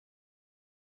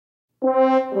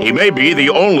He may be the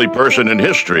only person in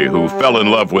history who fell in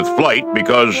love with flight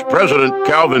because President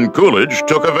Calvin Coolidge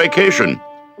took a vacation.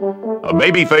 A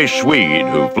baby-faced Swede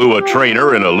who flew a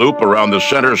trainer in a loop around the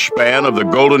center span of the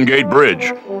Golden Gate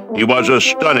Bridge. He was a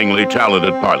stunningly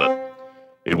talented pilot.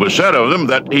 It was said of him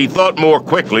that he thought more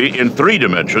quickly in 3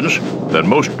 dimensions than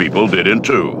most people did in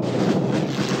 2.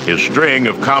 His string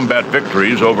of combat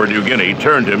victories over New Guinea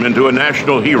turned him into a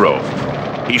national hero.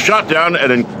 He shot down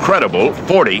an incredible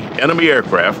 40 enemy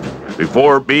aircraft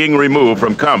before being removed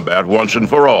from combat once and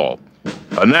for all.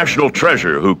 A national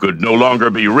treasure who could no longer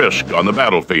be risked on the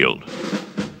battlefield.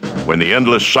 When the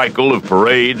endless cycle of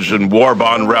parades and war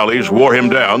bond rallies wore him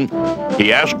down,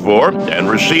 he asked for and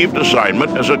received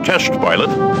assignment as a test pilot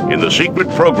in the secret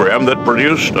program that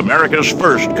produced America's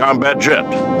first combat jet.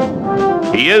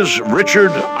 He is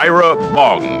Richard Ira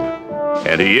Bong,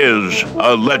 and he is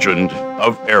a legend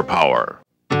of air power.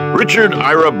 Richard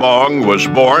Ira Bong was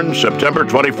born September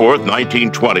 24,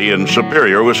 1920 in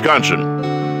Superior, Wisconsin.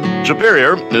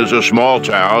 Superior is a small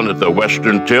town at the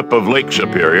western tip of Lake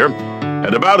Superior,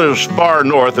 and about as far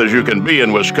north as you can be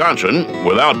in Wisconsin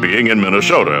without being in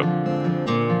Minnesota.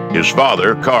 His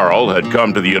father, Carl, had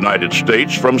come to the United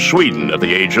States from Sweden at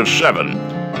the age of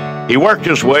 7. He worked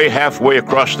his way halfway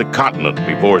across the continent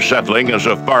before settling as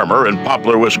a farmer in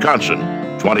Poplar,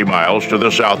 Wisconsin, 20 miles to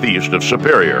the southeast of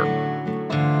Superior.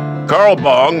 Carl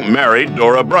Bong married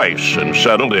Dora Bryce and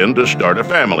settled in to start a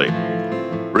family.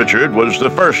 Richard was the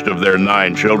first of their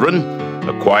 9 children,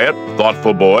 a quiet,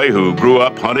 thoughtful boy who grew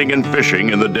up hunting and fishing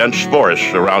in the dense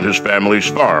forests around his family's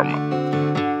farm.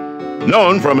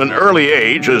 Known from an early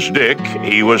age as Dick,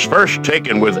 he was first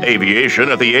taken with aviation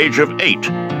at the age of 8,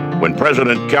 when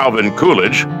President Calvin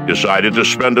Coolidge decided to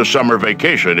spend a summer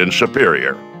vacation in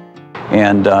Superior.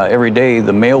 And every day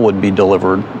the mail would be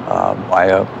delivered by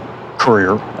a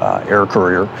courier, air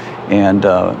courier, and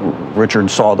Richard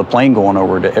saw the plane going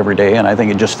over every day, and I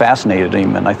think it just fascinated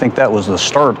him, and I think that was the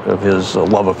start of his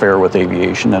love affair with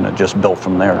aviation, and it just built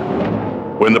from there.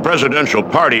 When the presidential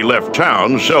party left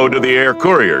town, so did the air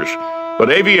couriers, but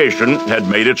aviation had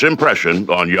made its impression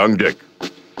on young Dick.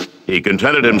 He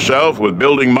contented himself with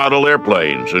building model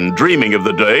airplanes and dreaming of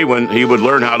the day when he would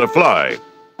learn how to fly.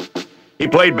 He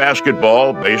played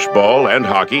basketball, baseball, and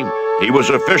hockey. He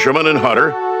was a fisherman and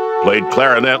hunter, played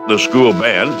clarinet in the school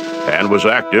band, and was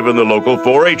active in the local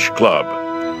 4-H club.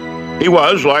 He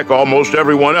was, like almost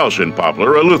everyone else in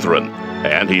Poplar, a Lutheran,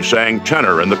 and he sang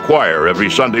tenor in the choir every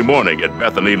Sunday morning at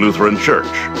Bethany Lutheran Church.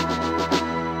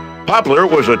 Poplar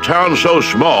was a town so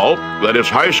small that its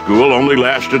high school only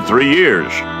lasted 3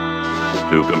 years.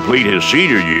 To complete his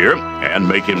senior year and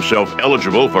make himself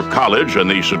eligible for college and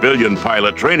the civilian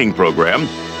pilot training program,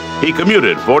 he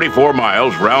commuted 44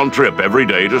 miles round trip every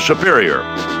day to Superior.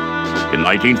 In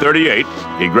 1938,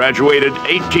 he graduated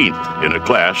 18th in a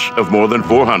class of more than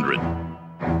 400.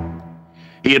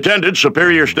 He attended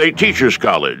Superior State Teachers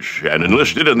College and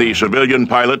enlisted in the civilian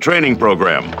pilot training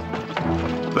program.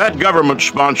 That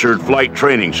government-sponsored flight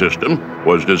training system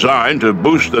was designed to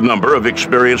boost the number of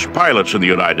experienced pilots in the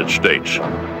United States.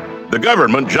 The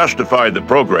government justified the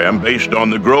program based on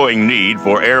the growing need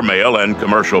for airmail and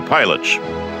commercial pilots.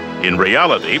 In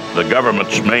reality, the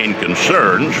government's main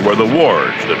concerns were the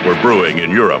wars that were brewing in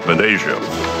Europe and Asia.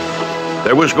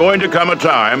 There was going to come a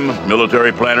time,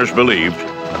 military planners believed,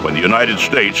 when the United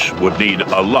States would need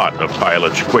a lot of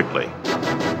pilots quickly.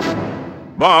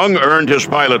 Bong earned his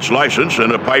pilot's license in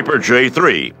a Piper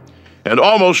J3, and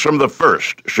almost from the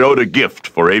first showed a gift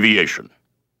for aviation.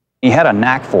 He had a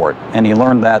knack for it, and he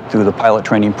learned that through the pilot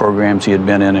training programs he had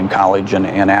been in college and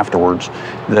afterwards,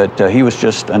 that he was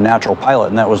just a natural pilot,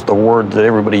 and that was the word that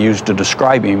everybody used to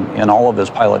describe him in all of his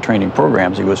pilot training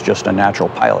programs. He was just a natural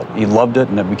pilot. He loved it,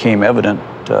 and it became evident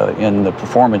in the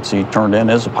performance he turned in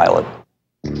as a pilot.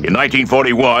 In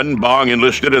 1941, Bong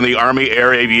enlisted in the Army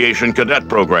Air Aviation Cadet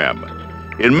Program.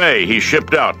 In May, he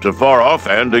shipped out to far-off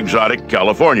and exotic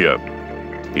California.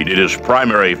 He did his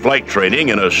primary flight training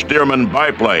in a Stearman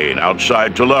biplane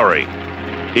outside Tulare.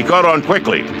 He caught on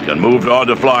quickly and moved on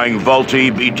to flying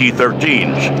Vultee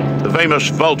BT-13s, the famous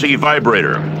Vultee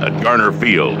vibrator at Garner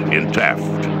Field in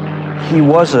Taft. He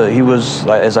was,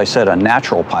 as I said, a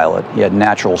natural pilot. He had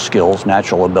natural skills,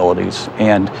 natural abilities,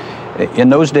 and in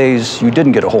those days, you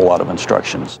didn't get a whole lot of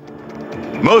instructions.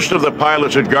 Most of the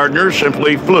pilots at Gardner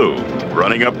simply flew,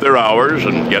 running up their hours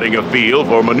and getting a feel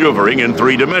for maneuvering in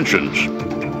 3 dimensions.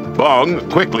 Bong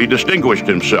quickly distinguished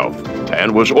himself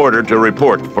and was ordered to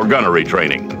report for gunnery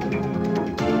training.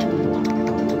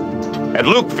 At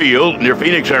Luke Field, near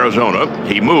Phoenix, Arizona,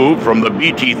 he moved from the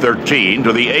BT-13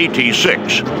 to the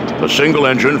AT-6, a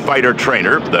single-engine fighter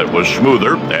trainer that was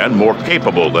smoother and more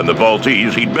capable than the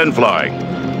Vultees he'd been flying,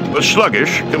 but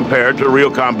sluggish compared to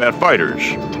real combat fighters.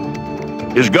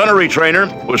 His gunnery trainer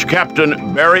was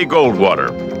Captain Barry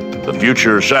Goldwater, the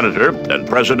future senator and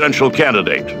presidential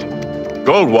candidate.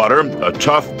 Goldwater, a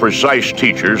tough, precise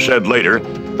teacher, said later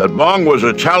that Bong was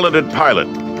a talented pilot.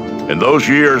 In those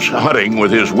years, hunting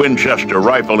with his Winchester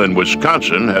rifle in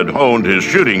Wisconsin had honed his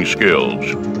shooting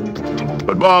skills.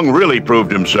 But Bong really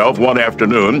proved himself one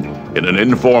afternoon in an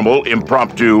informal,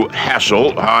 impromptu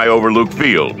hassle high over Luke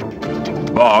Field.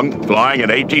 Bong, flying an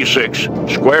AT-6,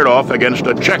 squared off against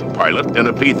a Czech pilot in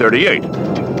a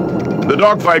P-38. The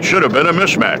dogfight should have been a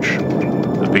mismatch.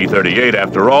 The P-38,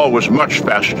 after all, was much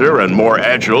faster and more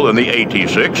agile than the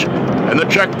AT-6, and the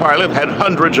Czech pilot had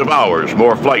hundreds of hours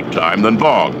more flight time than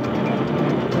Bong.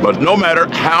 But no matter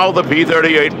how the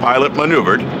P-38 pilot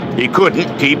maneuvered, he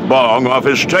couldn't keep Bong off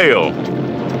his tail.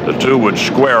 The two would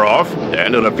square off,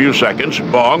 and in a few seconds,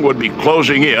 Bong would be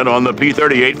closing in on the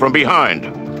P-38 from behind.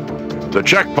 The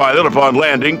Czech pilot, upon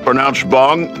landing, pronounced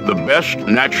Bong the best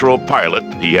natural pilot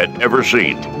he had ever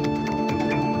seen.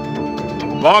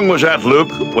 Bong was at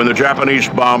Luke when the Japanese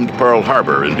bombed Pearl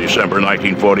Harbor in December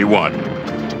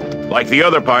 1941. Like the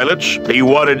other pilots, he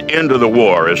wanted into the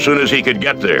war as soon as he could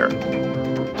get there.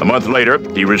 A month later,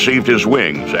 he received his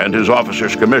wings and his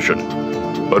officer's commission.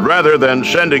 But rather than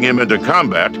sending him into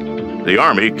combat, the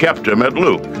Army kept him at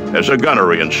Luke as a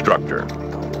gunnery instructor.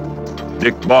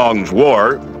 Dick Bong's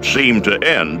war seemed to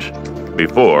end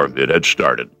before it had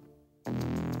started.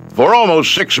 For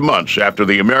almost 6 months after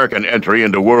the American entry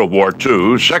into World War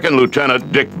II, Second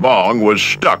Lieutenant Dick Bong was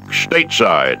stuck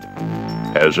stateside.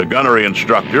 As a gunnery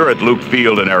instructor at Luke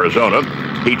Field in Arizona,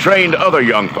 he trained other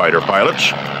young fighter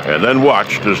pilots and then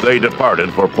watched as they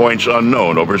departed for points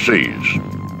unknown overseas.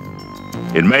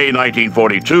 In May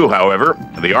 1942, however,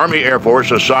 the Army Air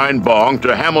Force assigned Bong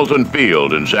to Hamilton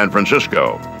Field in San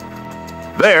Francisco.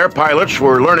 There, pilots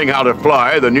were learning how to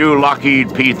fly the new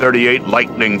Lockheed P-38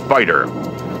 Lightning fighter.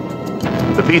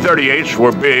 The P-38s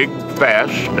were big,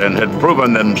 fast, and had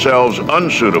proven themselves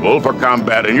unsuitable for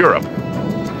combat in Europe.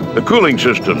 The cooling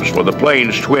systems for the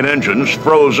plane's twin engines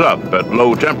froze up at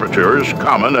low temperatures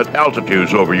common at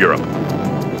altitudes over Europe.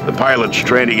 The pilots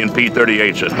training in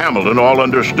P-38s at Hamilton all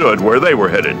understood where they were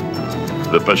headed: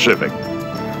 the Pacific.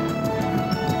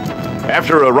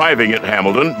 After arriving at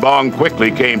Hamilton, Bong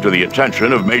quickly came to the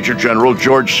attention of Major General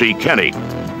George C. Kenney,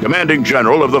 commanding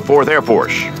general of the 4th Air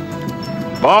Force.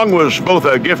 Bong was both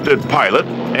a gifted pilot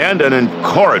and an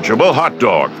incorrigible hot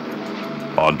dog.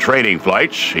 On training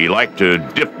flights, he liked to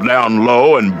dip down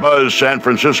low and buzz San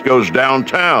Francisco's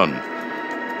downtown.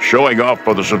 Showing off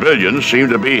for the civilians seemed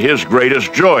to be his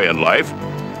greatest joy in life,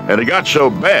 and it got so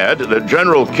bad that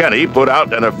General Kenney put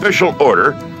out an official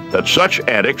order that such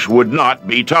antics would not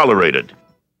be tolerated.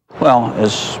 Well,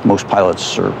 as most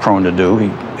pilots are prone to do, he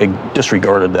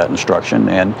disregarded that instruction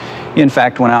and, in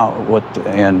fact, went out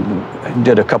and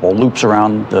did a couple loops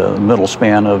around the middle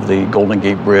span of the Golden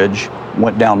Gate Bridge,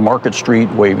 went down Market Street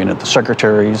waving at the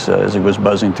secretaries as he was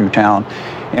buzzing through town,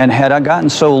 and had gotten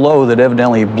so low that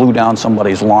evidently he blew down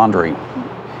somebody's laundry.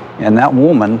 And that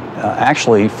woman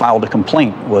actually filed a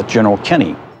complaint with General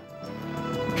Kenney.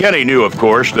 Kenney knew, of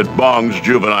course, that Bong's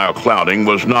juvenile clowning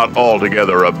was not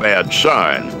altogether a bad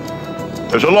sign.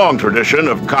 There's a long tradition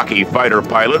of cocky fighter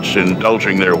pilots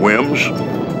indulging their whims.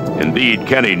 Indeed,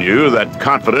 Kenney knew that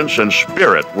confidence and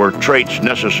spirit were traits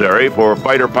necessary for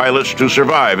fighter pilots to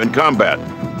survive in combat.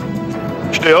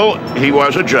 Still, he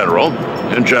was a general,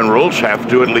 and generals have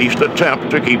to at least attempt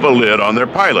to keep a lid on their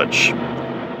pilots.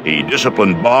 He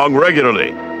disciplined Bong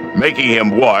regularly, making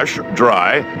him wash,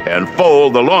 dry, and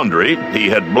fold the laundry he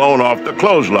had blown off the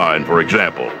clothesline, for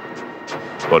example.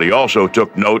 But he also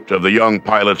took note of the young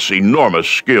pilot's enormous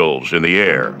skills in the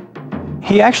air.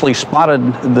 He actually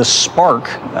spotted the spark,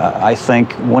 I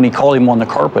think, when he called him on the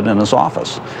carpet in his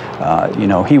office. You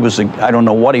know, I don't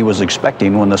know what he was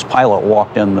expecting when this pilot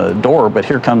walked in the door, but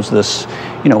here comes this,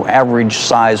 average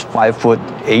size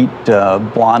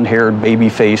 5'8", blonde-haired,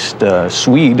 baby-faced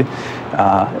Swede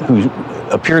who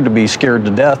appeared to be scared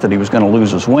to death that he was going to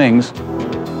lose his wings.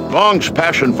 Bong's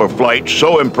passion for flight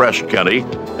so impressed Kenney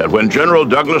that when General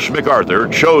Douglas MacArthur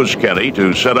chose Kenney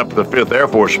to set up the 5th Air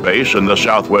Force Base in the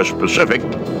Southwest Pacific,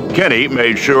 Kenney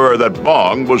made sure that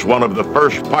Bong was one of the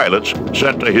first pilots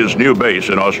sent to his new base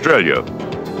in Australia.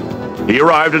 He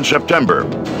arrived in September,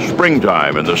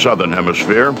 springtime in the Southern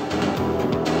Hemisphere.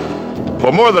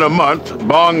 For more than a month,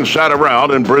 Bong sat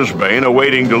around in Brisbane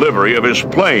awaiting delivery of his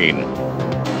plane.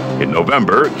 In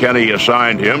November, Kenny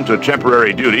assigned him to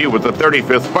temporary duty with the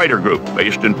 35th Fighter Group,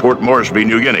 based in Port Moresby,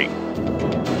 New Guinea.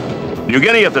 New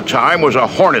Guinea at the time was a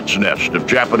hornet's nest of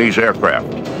Japanese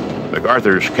aircraft.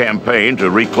 MacArthur's campaign to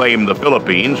reclaim the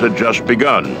Philippines had just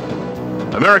begun.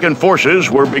 American forces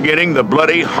were beginning the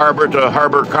bloody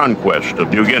harbor-to-harbor conquest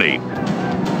of New Guinea.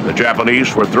 The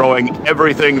Japanese were throwing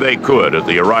everything they could at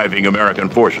the arriving American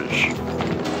forces.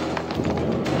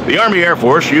 The Army Air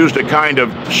Force used a kind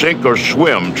of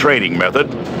sink-or-swim training method,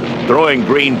 throwing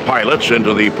green pilots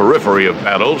into the periphery of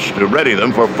battles to ready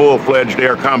them for full-fledged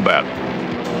air combat.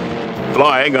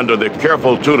 Flying under the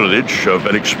careful tutelage of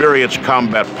an experienced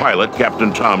combat pilot,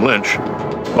 Captain Tom Lynch,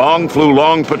 Bong flew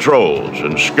long patrols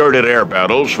and skirted air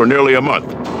battles for nearly a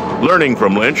month, learning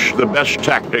from Lynch the best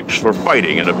tactics for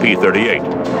fighting in a P-38.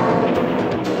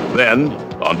 Then,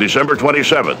 on December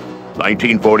 27,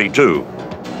 1942,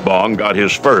 Bong got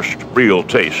his first real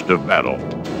taste of battle.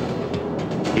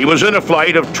 He was in a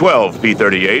flight of 12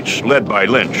 P-38s led by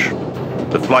Lynch.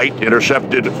 The flight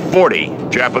intercepted 40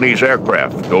 Japanese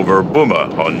aircraft over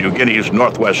Buma on New Guinea's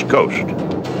northwest coast.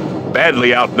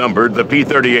 Badly outnumbered, the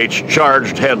P-38s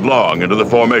charged headlong into the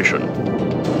formation.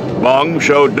 Bong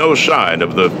showed no sign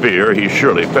of the fear he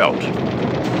surely felt.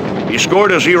 He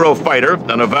scored a Zero fighter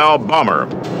and a Val bomber.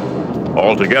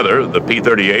 Altogether, the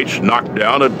P-38s knocked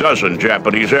down a dozen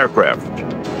Japanese aircraft.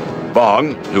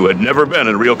 Bong, who had never been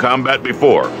in real combat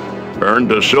before, earned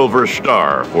a Silver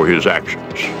Star for his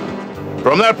actions.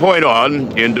 From that point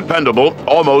on, in dependable,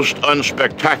 almost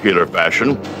unspectacular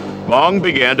fashion, Bong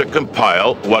began to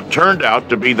compile what turned out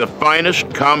to be the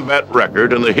finest combat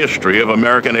record in the history of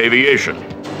American aviation.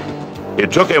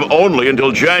 It took him only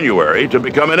until January to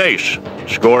become an ace,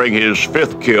 scoring his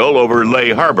 5th kill over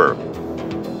Leh Harbor.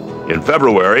 In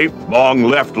February, Bong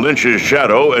left Lynch's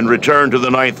shadow and returned to the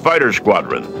 9th Fighter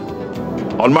Squadron.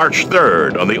 On March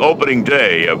 3rd, on the opening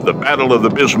day of the Battle of the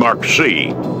Bismarck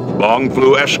Sea, Bong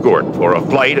flew escort for a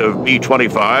flight of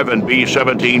B-25 and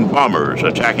B-17 bombers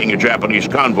attacking a Japanese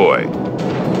convoy.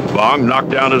 Bong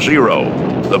knocked down a Zero.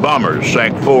 The bombers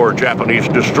sank 4 Japanese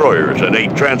destroyers and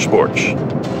 8 transports.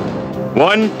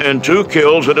 1 and 2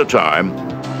 kills at a time,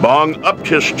 Bong upped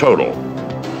his total.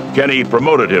 Kenny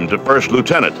promoted him to first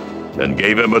lieutenant and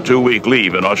gave him a 2-week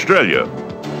leave in Australia.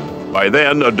 By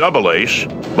then, a double ace,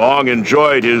 Bong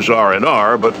enjoyed his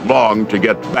R&R but longed to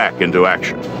get back into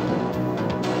action.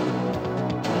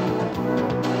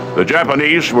 The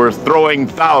Japanese were throwing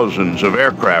thousands of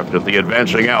aircraft at the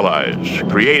advancing Allies,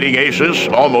 creating aces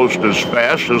almost as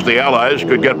fast as the Allies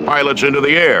could get pilots into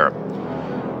the air.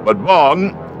 But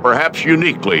Bong, perhaps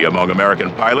uniquely among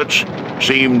American pilots,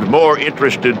 seemed more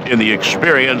interested in the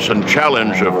experience and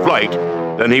challenge of flight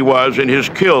than he was in his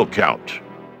kill count.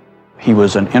 He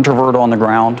was an introvert on the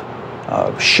ground,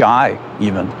 shy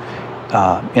even.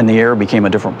 In the air, became a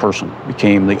different person,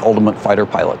 became the ultimate fighter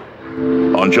pilot.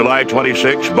 On July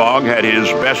 26, Bong had his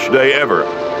best day ever.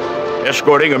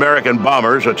 Escorting American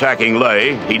bombers attacking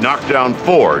Leh, he knocked down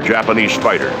 4 Japanese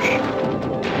fighters.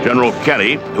 General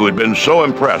Kenny, who had been so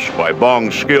impressed by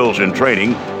Bong's skills in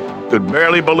training, could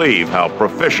barely believe how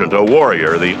proficient a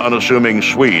warrior the unassuming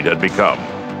Swede had become.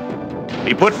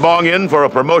 He put Bong in for a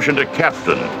promotion to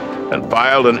captain and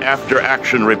filed an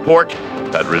after-action report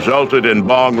that resulted in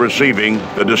Bong receiving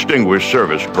the Distinguished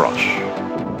Service Cross.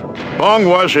 Bong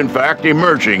was, in fact,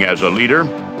 emerging as a leader.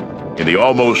 In the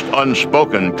almost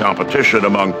unspoken competition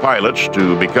among pilots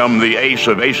to become the ace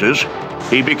of aces,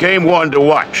 he became one to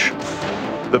watch.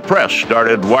 The press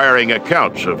started wiring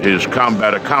accounts of his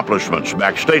combat accomplishments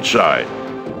back stateside,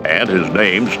 and his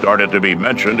name started to be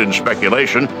mentioned in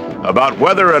speculation about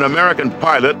whether an American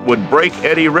pilot would break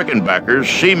Eddie Rickenbacker's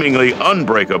seemingly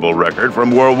unbreakable record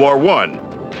from World War I,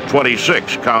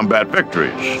 26 combat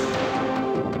victories.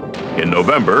 In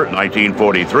November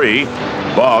 1943,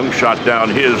 Bong shot down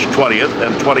his 20th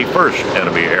and 21st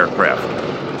enemy aircraft,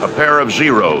 a pair of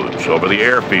Zeros over the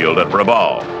airfield at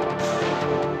Rabaul.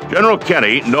 General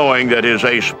Kenny, knowing that his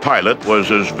ace pilot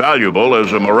was as valuable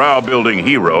as a morale-building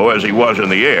hero as he was in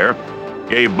the air,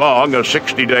 gave Bong a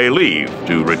 60-day leave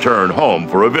to return home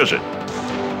for a visit.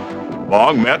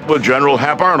 Bong met with General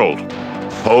Hap Arnold,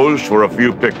 posed for a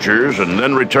few pictures, and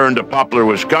then returned to Poplar,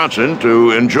 Wisconsin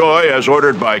to enjoy, as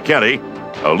ordered by Kenny,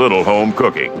 a little home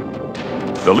cooking.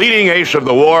 The leading ace of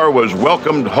the war was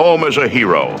welcomed home as a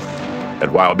hero,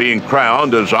 and while being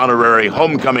crowned as honorary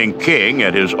homecoming king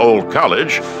at his old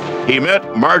college, he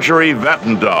met Marjorie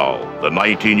Vattendahl, the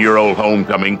 19-year-old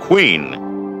homecoming queen.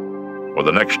 For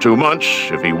the next 2 months,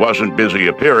 if he wasn't busy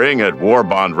appearing at war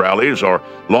bond rallies or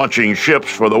launching ships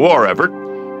for the war effort,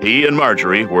 he and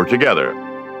Marjorie were together.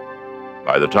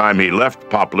 By the time he left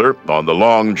Poplar on the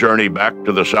long journey back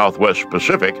to the Southwest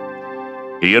Pacific,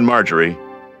 He and Marjorie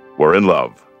were in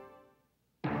love.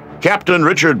 Captain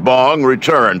Richard Bong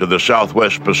returned to the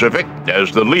Southwest Pacific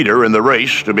as the leader in the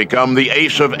race to become the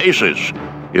ace of aces,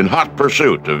 in hot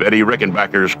pursuit of Eddie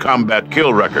Rickenbacker's combat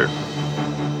kill record.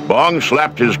 Bong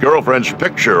slapped his girlfriend's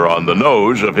picture on the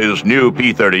nose of his new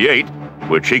P-38,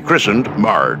 which he christened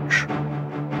Marge.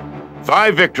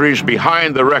 5 victories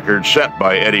behind the record set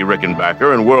by Eddie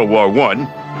Rickenbacker in World War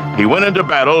I, he went into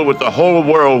battle with the whole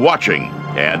world watching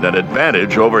and an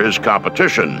advantage over his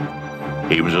competition.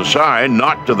 He was assigned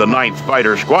not to the 9th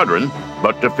Fighter Squadron,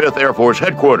 but to 5th Air Force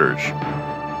Headquarters.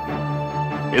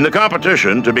 In the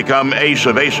competition to become ace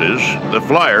of aces, the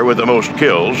flyer with the most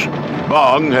kills,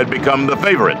 Bong had become the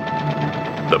favorite.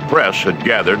 The press had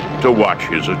gathered to watch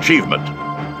his achievement.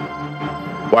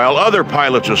 While other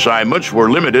pilots' assignments were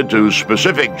limited to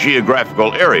specific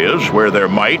geographical areas where there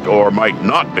might or might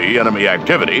not be enemy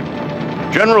activity,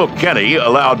 General Kenny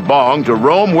allowed Bong to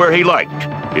roam where he liked,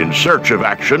 in search of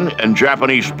action and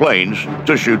Japanese planes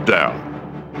to shoot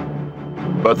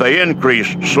down. But they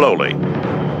increased slowly.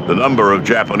 The number of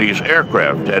Japanese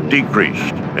aircraft had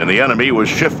decreased, and the enemy was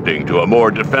shifting to a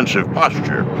more defensive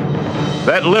posture.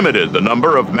 That limited the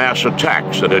number of mass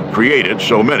attacks that had created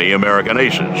so many American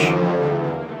aces.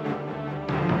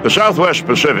 The Southwest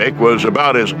Pacific was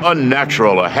about as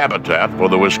unnatural a habitat for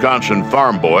the Wisconsin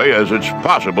farm boy as it's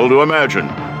possible to imagine.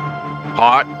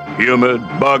 Hot, humid,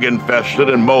 bug-infested,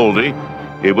 and moldy,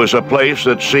 it was a place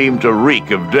that seemed to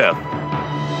reek of death.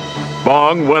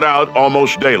 Bong went out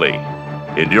almost daily,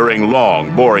 enduring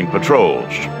long, boring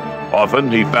patrols.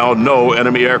 Often he found no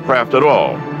enemy aircraft at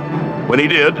all. When he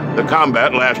did, the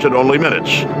combat lasted only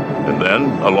minutes, and then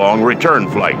a long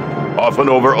return flight, often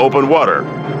over open water,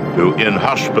 to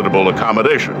inhospitable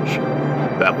accommodations.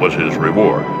 That was his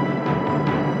reward.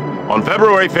 On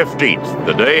February 15th,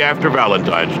 the day after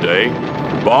Valentine's Day,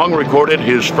 Bong recorded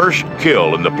his first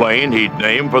kill in the plane he'd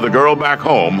named for the girl back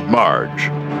home, Marge.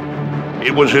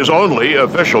 It was his only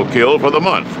official kill for the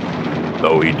month,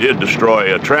 though he did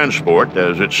destroy a transport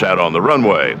as it sat on the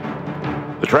runway.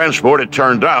 The transport, it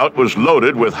turned out, was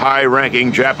loaded with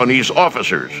high-ranking Japanese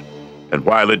officers, and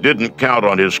while it didn't count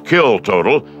on his kill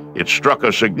total, it struck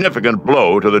a significant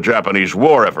blow to the Japanese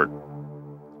war effort.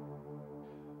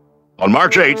 On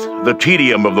March 8th, the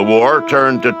tedium of the war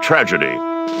turned to tragedy.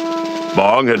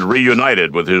 Bong had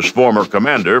reunited with his former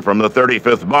commander from the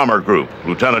 35th Bomber Group,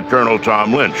 Lieutenant Colonel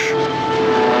Tom Lynch.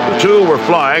 The two were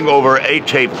flying over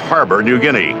Atape Harbor, New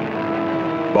Guinea.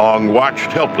 Bong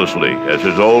watched helplessly as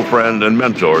his old friend and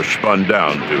mentor spun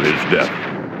down to his death.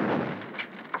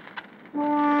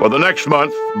 For the next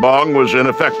month, Bong was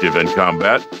ineffective in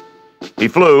combat. He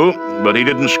flew, but he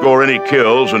didn't score any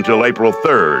kills until April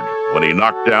 3rd, when he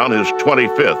knocked down his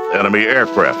 25th enemy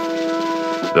aircraft.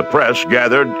 The press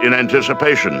gathered in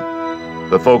anticipation.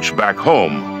 The folks back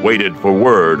home waited for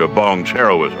word of Bong's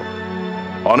heroism.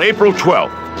 On April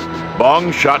 12th,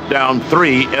 Bong shot down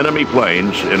 3 enemy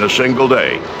planes in a single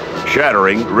day,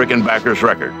 shattering Rickenbacker's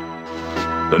record.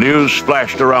 The news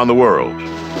flashed around the world.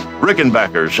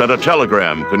 Rickenbacker sent a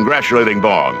telegram congratulating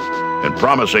Bong and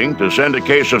promising to send a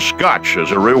case of scotch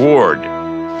as a reward.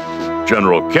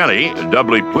 General Kenny,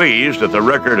 doubly pleased that the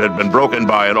record had been broken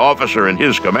by an officer in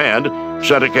his command,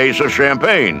 sent a case of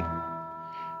champagne.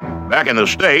 Back in the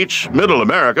States, Middle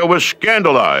America was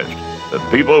scandalized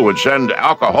that people would send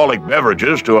alcoholic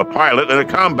beverages to a pilot in a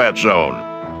combat zone.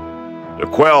 To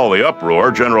quell the uproar,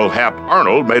 General Hap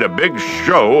Arnold made a big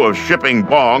show of shipping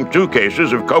Bong 2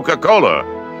 cases of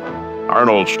Coca-Cola.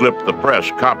 Arnold slipped the press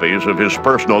copies of his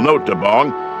personal note to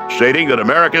Bong, stating that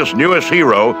America's newest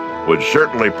hero would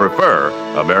certainly prefer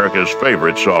America's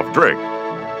favorite soft drink.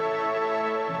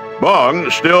 Bong,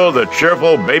 still the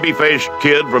cheerful, baby-faced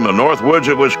kid from the North Woods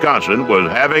of Wisconsin,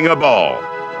 was having a ball.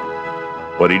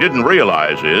 What he didn't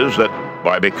realize is that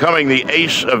by becoming the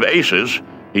ace of aces,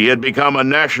 he had become a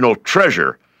national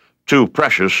treasure, too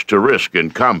precious to risk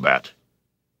in combat.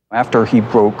 After he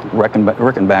broke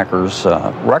Rickenbacker's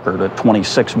record at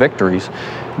 26 victories,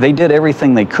 they did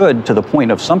everything they could to the point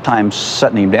of sometimes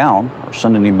setting him down or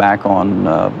sending him back on,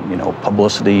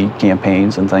 publicity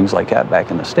campaigns and things like that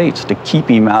back in the States to keep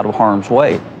him out of harm's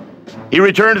way. He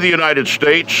returned to the United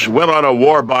States, went on a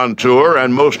war bond tour,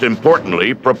 and most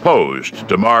importantly, proposed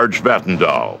to Marge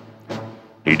Vattendahl.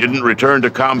 He didn't return to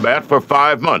combat for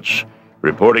 5 months,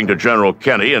 reporting to General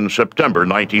Kenny in September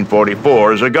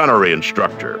 1944 as a gunnery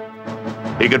instructor.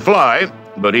 He could fly,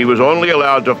 but he was only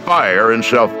allowed to fire in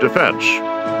self-defense.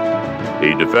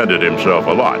 He defended himself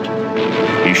a lot.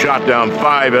 He shot down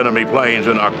 5 enemy planes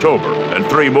in October and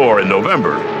 3 more in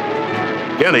November.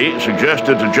 Kenny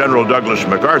suggested to General Douglas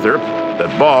MacArthur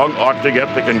that Bong ought to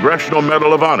get the Congressional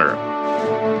Medal of Honor.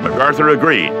 MacArthur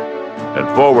agreed and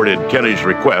forwarded Kenny's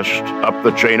request up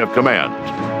the chain of command.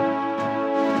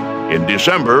 In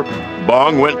December,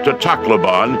 Bong went to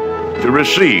Tacloban to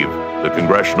receive the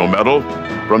Congressional Medal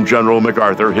from General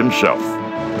MacArthur himself.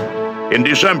 In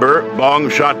December, Bong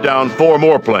shot down 4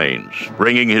 more planes,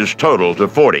 bringing his total to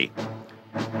 40.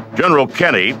 General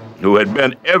Kenny, who had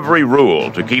bent every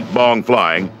rule to keep Bong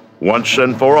flying, once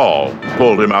and for all,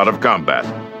 pulled him out of combat.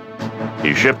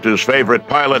 He shipped his favorite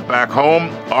pilot back home,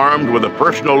 armed with a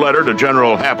personal letter to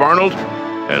General Hap Arnold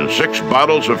and 6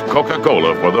 bottles of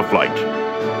Coca-Cola for the flight.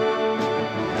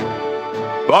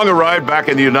 Bong arrived back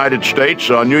in the United States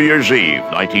on New Year's Eve,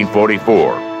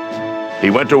 1944. He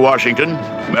went to Washington,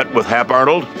 met with Hap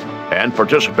Arnold, and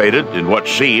participated in what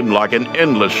seemed like an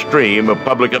endless stream of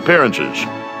public appearances,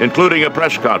 including a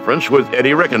press conference with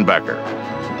Eddie Rickenbacker.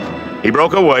 He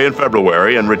broke away in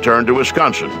February and returned to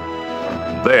Wisconsin.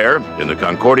 There, in the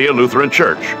Concordia Lutheran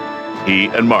Church, he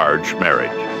and Marge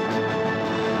married.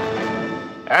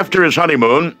 After his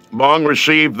honeymoon, Bong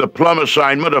received the plum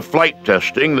assignment of flight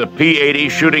testing the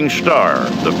P-80 Shooting Star,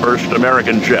 the first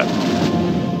American jet.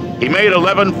 He made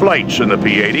 11 flights in the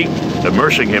P-80,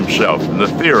 immersing himself in the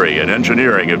theory and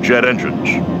engineering of jet engines.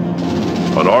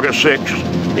 On August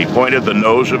 6th, he pointed the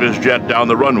nose of his jet down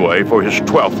the runway for his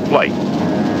 12th flight.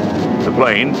 The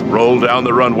plane rolled down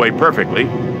the runway perfectly,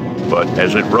 but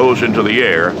as it rose into the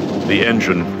air, the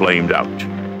engine flamed out.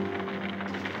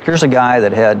 Here's a guy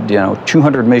that had,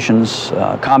 200 missions,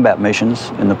 combat missions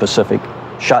in the Pacific,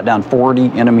 shot down 40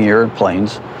 enemy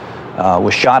airplanes,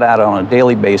 was shot at on a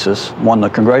daily basis, won the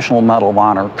Congressional Medal of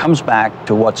Honor, comes back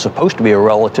to what's supposed to be a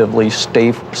relatively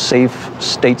safe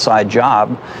stateside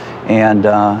job, and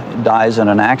dies in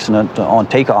an accident on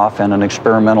takeoff in an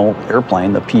experimental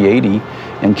airplane, the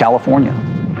P-80, in California.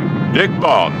 Dick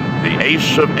Bong, the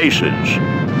ace of aces,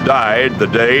 died the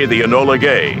day the Enola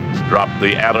Gay dropped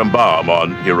the atom bomb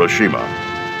on Hiroshima.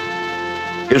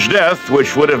 His death,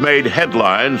 which would have made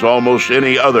headlines almost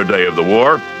any other day of the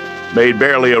war, made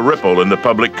barely a ripple in the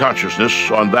public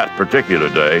consciousness on that particular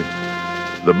day.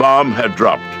 The bomb had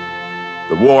dropped.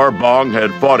 The war Bong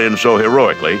had fought in so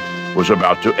heroically was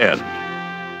about to end.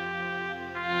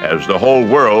 As the whole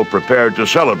world prepared to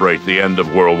celebrate the end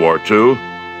of World War II,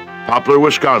 Poplar,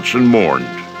 Wisconsin mourned.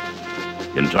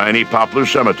 In tiny Poplar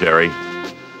Cemetery,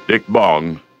 Dick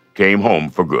Bong came home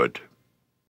for good.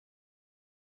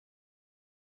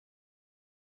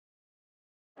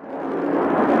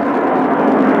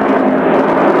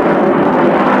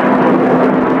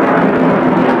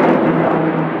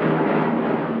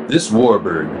 This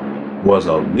warbird was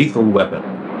a lethal weapon.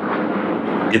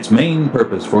 Its main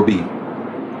purpose for being,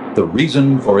 the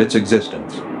reason for its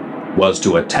existence, was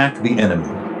to attack the enemy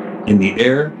in the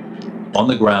air, on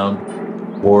the ground,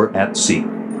 or at sea.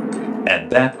 And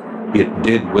that it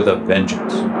did with a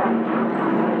vengeance.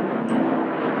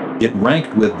 It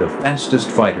ranked with the fastest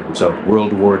fighters of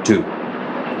World War II.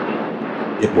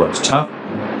 It was tough,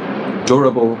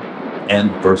 durable, and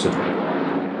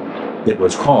versatile. It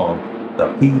was called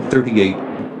the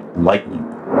P-38 Lightning.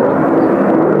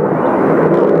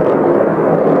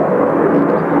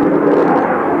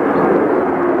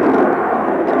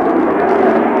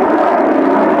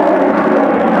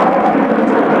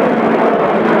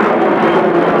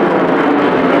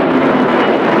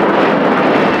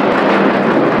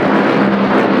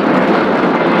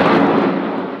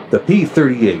 The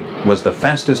P-38 was the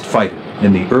fastest fighter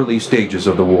in the early stages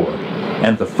of the war,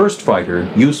 and the first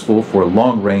fighter useful for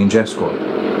long-range escort.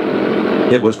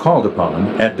 It was called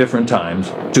upon at different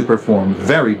times to perform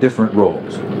very different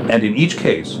roles, and in each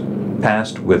case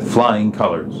passed with flying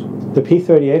colors. The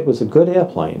P-38 was a good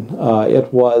airplane.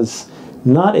 It was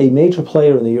not a major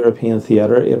player in the European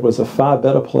theater. It was a far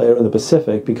better player in the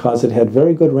Pacific because it had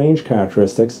very good range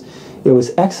characteristics. It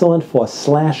was excellent for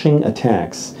slashing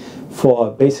attacks,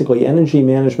 for basically energy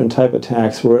management type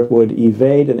attacks where it would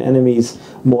evade an enemy's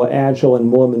more agile and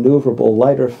more maneuverable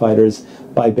lighter fighters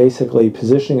by basically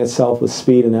positioning itself with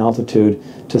speed and altitude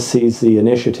to seize the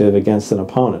initiative against an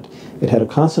opponent. It had a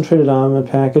concentrated armament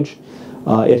package.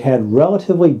 It had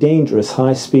relatively dangerous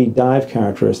high-speed dive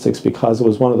characteristics because it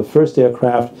was one of the first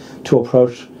aircraft to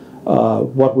approach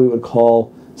what we would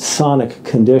call sonic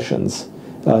conditions.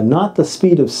 Not the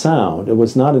speed of sound. It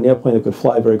was not an airplane that could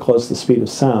fly very close to the speed of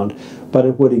sound, but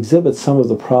it would exhibit some of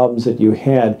the problems that you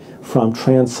had from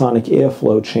transonic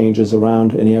airflow changes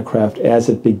around an aircraft as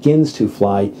it begins to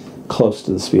fly close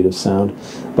to the speed of sound.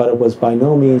 But it was by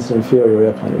no means an inferior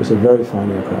airplane. It was a very fine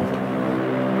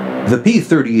aircraft. The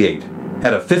P-38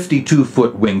 had a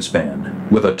 52-foot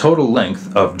wingspan with a total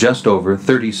length of just over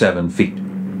 37 feet.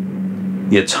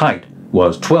 Its height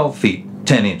was 12 feet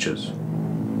 10 inches.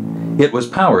 It was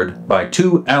powered by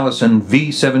two Allison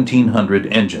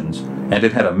V1700 engines, and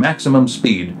it had a maximum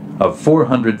speed of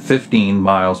 415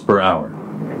 miles per hour.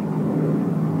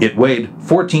 It weighed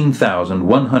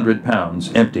 14,100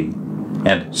 pounds empty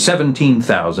and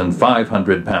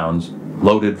 17,500 pounds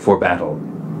loaded for battle.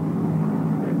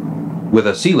 With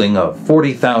a ceiling of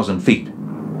 40,000 feet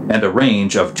and a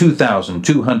range of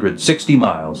 2,260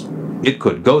 miles, it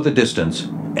could go the distance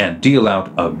and deal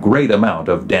out a great amount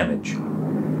of damage.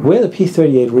 Where the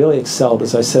P-38 really excelled,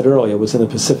 as I said earlier, was in the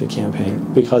Pacific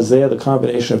campaign, because there the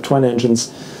combination of twin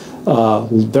engines,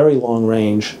 very long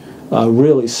range,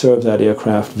 really served that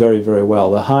aircraft very, very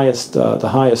well. The highest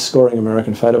scoring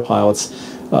American fighter pilots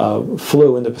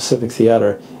flew in the Pacific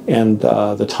theater, and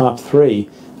the top three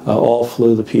all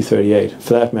flew the P-38.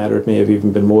 For that matter, it may have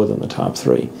even been more than the top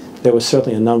three. There was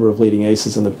certainly a number of leading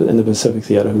aces in the Pacific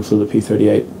theater who flew the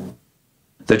P-38.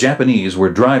 The Japanese were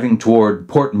driving toward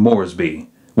Port Moresby,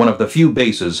 one of the few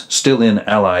bases still in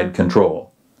Allied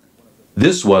control.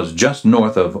 This was just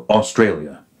north of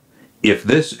Australia. If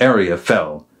this area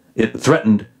fell, it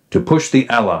threatened to push the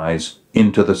Allies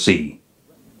into the sea.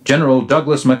 General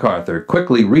Douglas MacArthur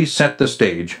quickly reset the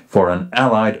stage for an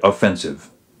Allied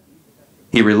offensive.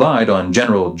 He relied on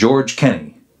General George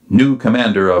Kenney, new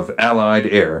commander of Allied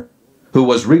Air, who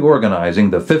was reorganizing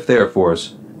the 5th Air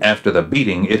Force after the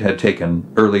beating it had taken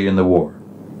early in the war.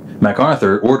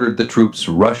 MacArthur ordered the troops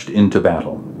rushed into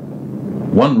battle.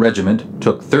 One regiment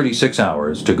took 36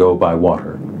 hours to go by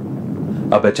water.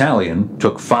 A battalion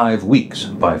took 5 weeks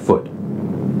by foot.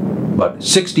 But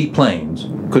 60 planes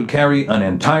could carry an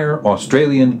entire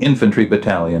Australian infantry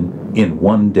battalion in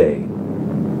one day.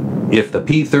 If the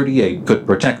P-38 could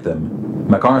protect them,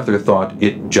 MacArthur thought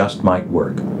it just might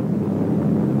work.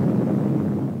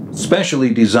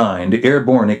 Specially designed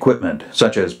airborne equipment,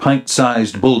 such as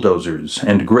pint-sized bulldozers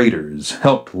and graders,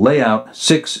 helped lay out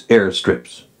 6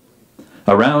 airstrips.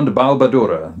 Around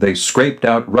Balbadura, they scraped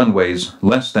out runways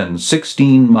less than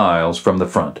 16 miles from the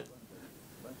front.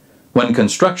 When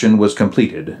construction was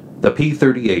completed, the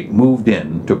P-38 moved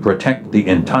in to protect the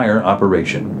entire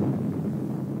operation.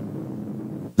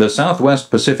 The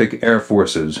Southwest Pacific Air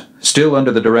Forces, still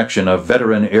under the direction of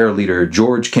veteran Air Leader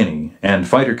George Kinney and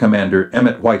Fighter Commander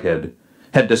Emmett Whitehead,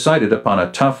 had decided upon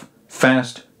a tough,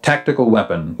 fast, tactical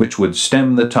weapon which would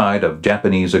stem the tide of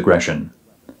Japanese aggression: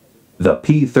 the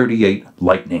P-38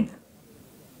 Lightning.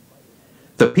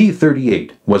 The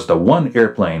P-38 was the one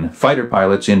airplane fighter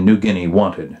pilots in New Guinea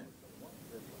wanted.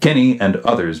 Kinney and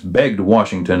others begged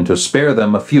Washington to spare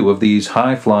them a few of these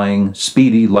high-flying,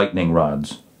 speedy lightning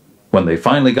rods. When they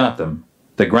finally got them,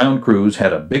 the ground crews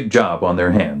had a big job on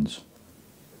their hands.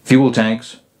 Fuel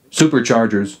tanks,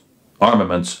 superchargers,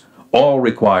 armaments, all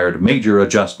required major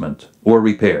adjustment or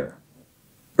repair.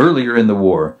 Earlier in the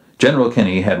war, General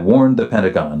Kinney had warned the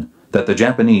Pentagon that the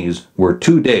Japanese were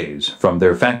 2 days from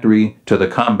their factory to the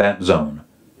combat zone,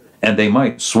 and they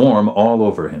might swarm all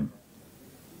over him.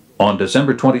 On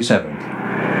December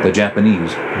 27th, the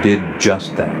Japanese did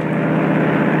just that.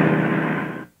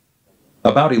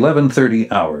 About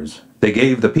 11:30 hours, they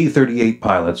gave the P-38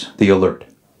 pilots the alert.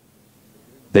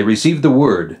 They received the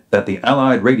word that the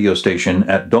Allied radio station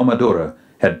at Domadura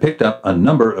had picked up a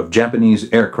number of Japanese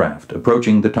aircraft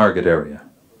approaching the target area.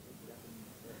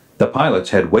 The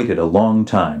pilots had waited a long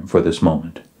time for this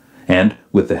moment, and,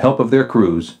 with the help of their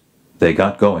crews, they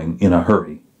got going in a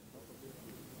hurry.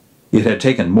 It had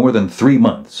taken more than 3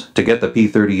 months to get the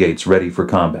P-38s ready for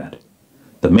combat.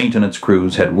 The maintenance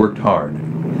crews had worked hard,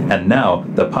 and now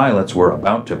the pilots were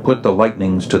about to put the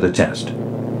Lightnings to the test.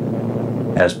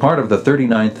 As part of the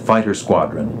 39th Fighter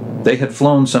Squadron, they had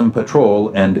flown some patrol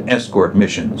and escort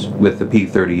missions with the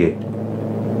P-38.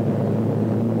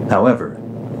 However,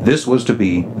 this was to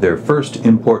be their first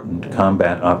important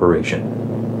combat operation.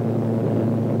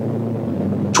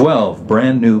 12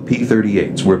 brand new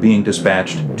P-38s were being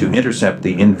dispatched to intercept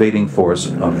the invading force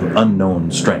of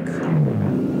unknown strength.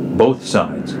 Both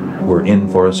sides were in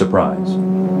for a surprise.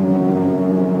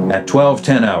 At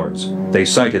 12:10 hours, they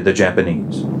sighted the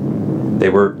Japanese. They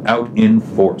were out in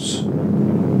force.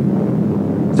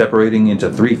 Separating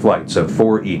into 3 flights of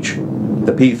 4 each,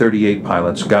 the P-38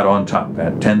 pilots got on top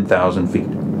at 10,000 feet.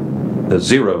 The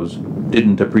Zeros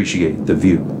didn't appreciate the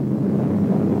view.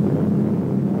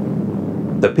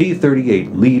 The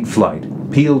P-38 lead flight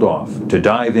peeled off to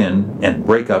dive in and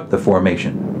break up the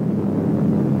formation.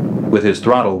 With his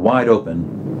throttle wide open,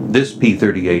 this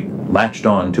P-38 latched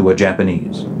on to a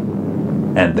Japanese.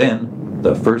 And then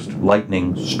the first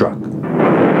lightning struck.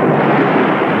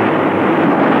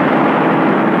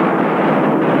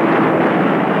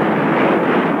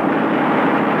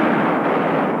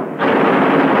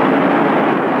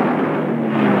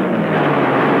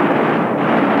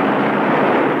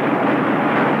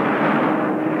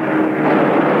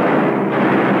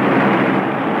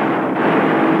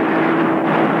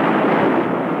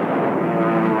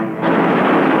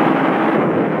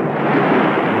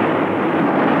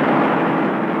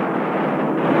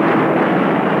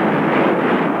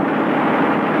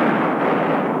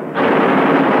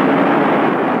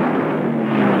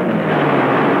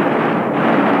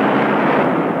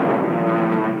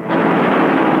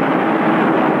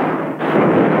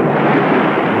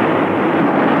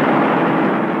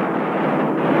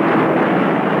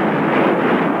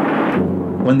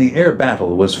 when the air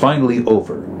battle was finally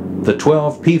over, the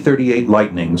 12 P-38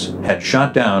 Lightnings had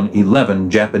shot down 11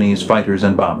 Japanese fighters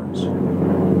and bombers.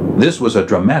 This was a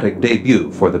dramatic debut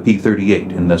for the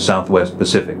P-38 in the Southwest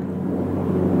Pacific.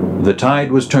 The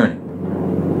tide was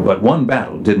turning, but one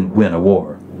battle didn't win a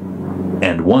war,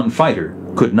 and one fighter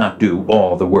could not do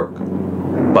all the work.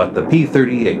 But the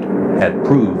P-38 had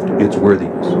proved its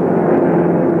worthiness.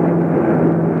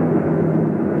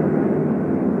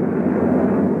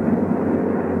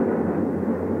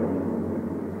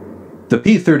 The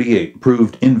P-38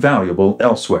 proved invaluable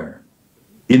elsewhere.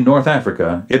 In North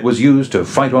Africa, it was used to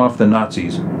fight off the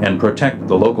Nazis and protect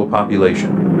the local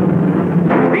population.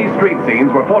 These street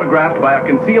scenes were photographed by a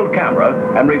concealed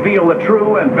camera and reveal the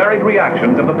true and varied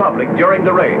reactions of the public during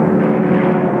the raid.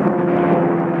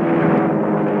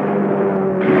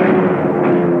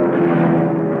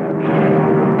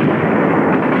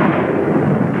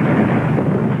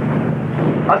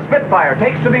 A Spitfire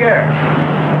takes to the air.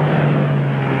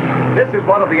 This is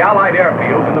one of the Allied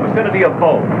airfields in the vicinity of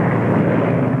Bong.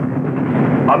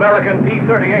 American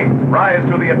P-38 rise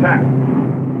to the attack.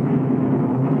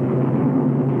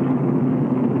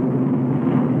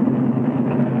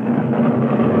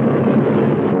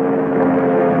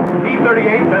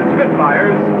 P-38s and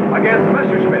Spitfires against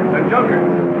Messerschmitts and Junkers.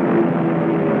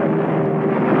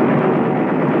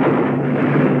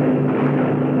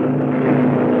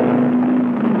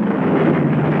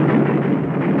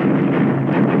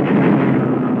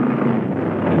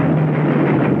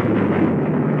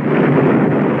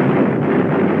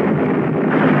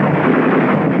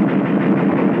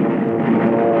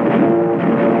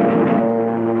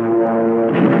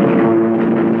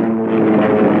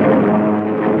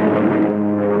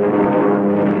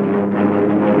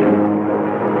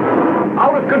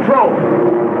 Control.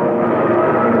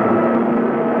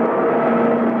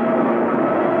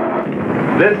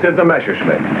 This is the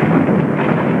Messerschmitt.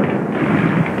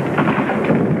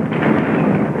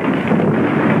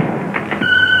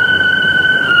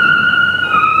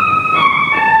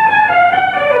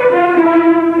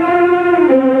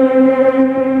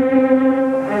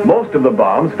 Most of the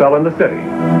bombs fell in the city.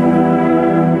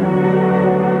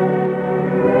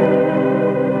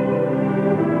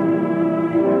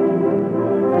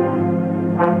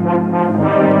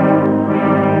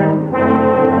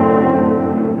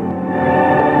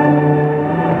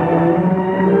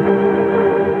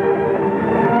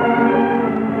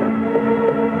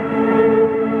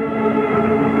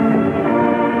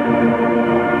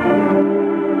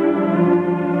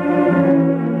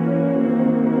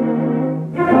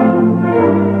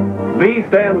 V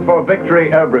stands for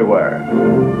victory everywhere.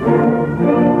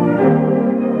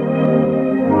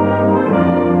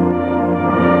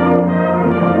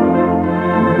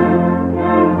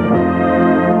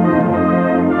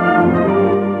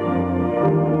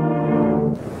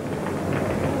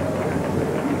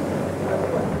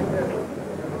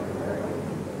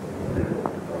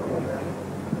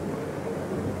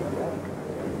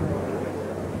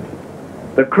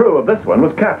 The crew of this one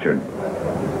was captured.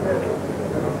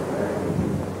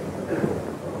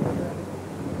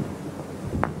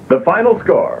 The final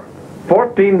score,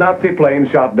 14 Nazi planes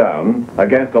shot down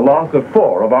against a loss of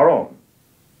 4 of our own.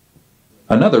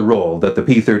 Another role that the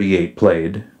P-38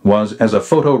 played was as a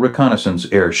photo reconnaissance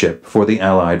airship for the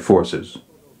Allied forces.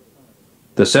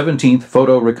 The 17th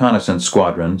Photo Reconnaissance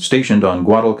Squadron, stationed on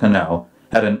Guadalcanal,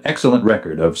 had an excellent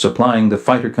record of supplying the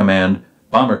Fighter Command,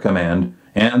 Bomber Command,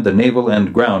 and the naval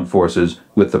and ground forces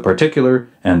with the particular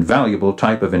and valuable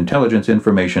type of intelligence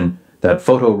information that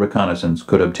photo reconnaissance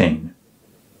could obtain.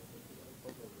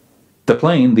 The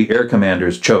plane the air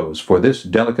commanders chose for this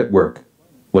delicate work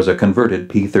was a converted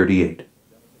P-38.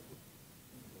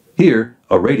 Here,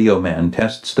 a radio man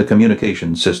tests the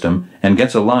communications system and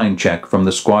gets a line check from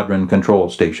the squadron control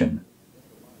station.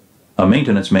 A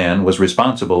maintenance man was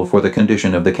responsible for the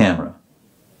condition of the camera.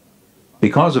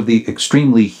 Because of the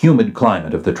extremely humid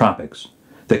climate of the tropics,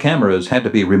 the cameras had to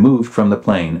be removed from the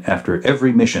plane after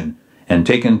every mission and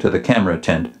taken to the camera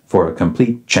tent for a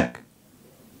complete check.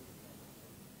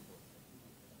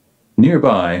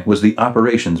 Nearby was the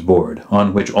operations board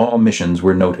on which all missions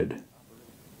were noted.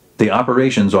 The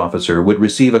operations officer would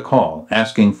receive a call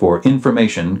asking for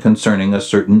information concerning a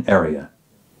certain area.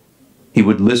 He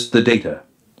would list the data: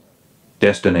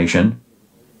 destination,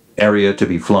 area to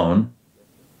be flown,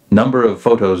 number of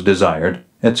photos desired,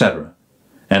 etc.,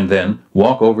 and then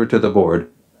walk over to the board,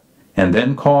 and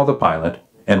then call the pilot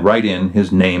and write in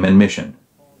his name and mission.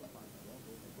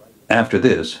 After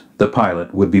this, the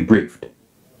pilot would be briefed.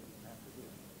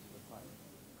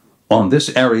 On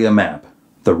this area map,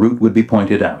 the route would be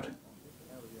pointed out.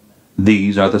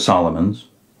 These are the Solomons,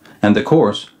 and the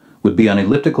course would be an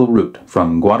elliptical route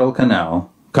from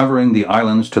Guadalcanal, covering the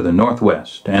islands to the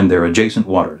northwest and their adjacent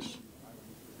waters.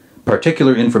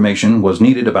 Particular information was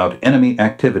needed about enemy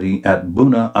activity at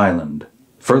Buna Island,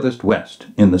 furthest west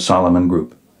in the Solomon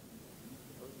Group.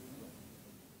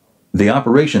 The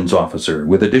operations officer,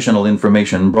 with additional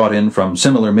information brought in from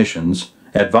similar missions,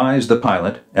 advised the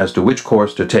pilot as to which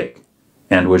course to take,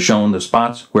 and was shown the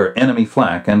spots where enemy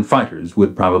flak and fighters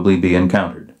would probably be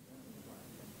encountered.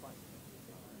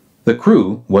 The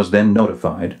crew was then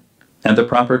notified, and the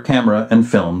proper camera and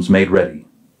films made ready.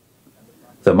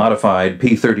 The modified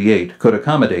P-38 could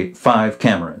accommodate 5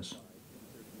 cameras.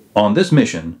 On this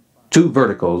mission, 2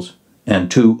 verticals and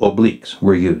 2 obliques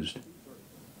were used.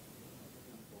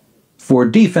 For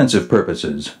defensive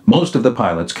purposes, most of the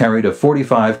pilots carried a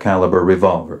 .45 caliber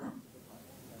revolver.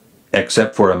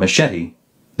 Except for a machete,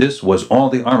 this was all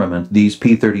the armament these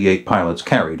P-38 pilots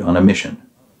carried on a mission.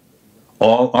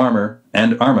 All armor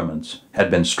and armaments had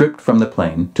been stripped from the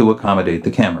plane to accommodate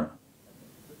the camera.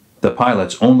 The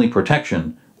pilot's only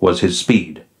protection was his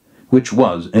speed, which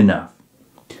was enough.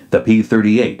 The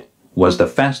P-38 was the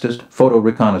fastest photo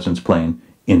reconnaissance plane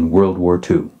in World War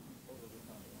II.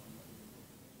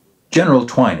 General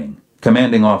Twining,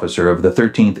 commanding officer of the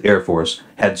 13th Air Force,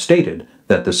 had stated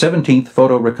that the 17th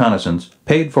Photo Reconnaissance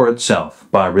paid for itself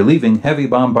by relieving heavy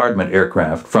bombardment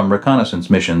aircraft from reconnaissance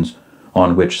missions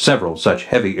on which several such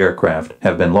heavy aircraft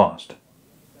have been lost.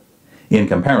 In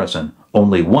comparison,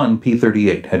 only 1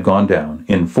 P-38 had gone down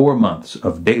in 4 months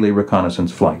of daily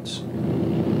reconnaissance flights.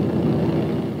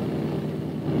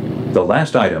 The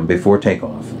last item before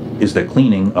takeoff is the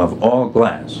cleaning of all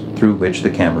glass through which the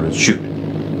cameras shoot.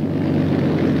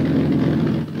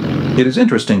 It is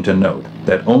interesting to note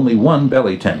that only 1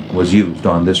 belly tank was used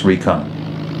on this recon.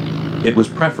 It was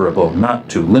preferable not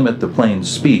to limit the plane's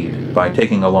speed by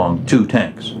taking along 2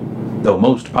 tanks, though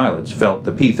most pilots felt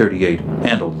the P-38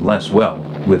 handled less well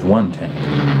with 1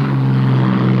 tank.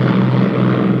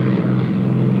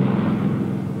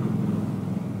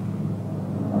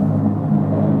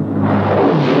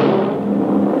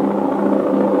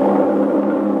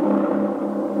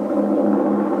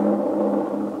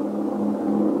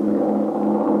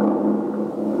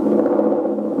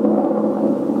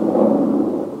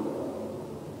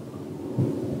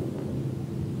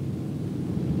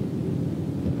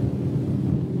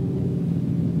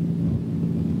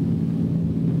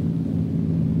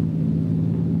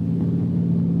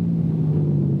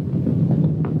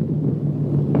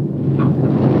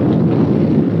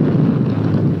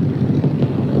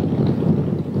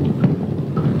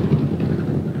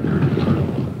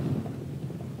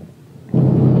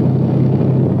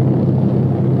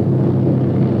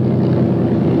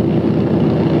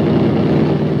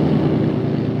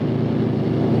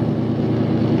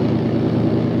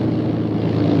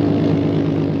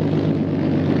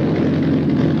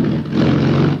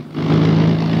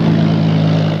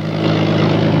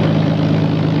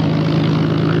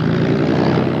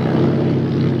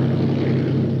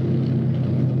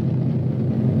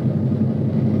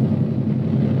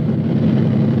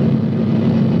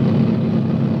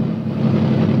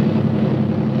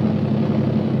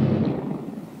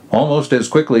 Almost as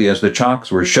quickly as the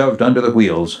chocks were shoved under the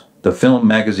wheels, the film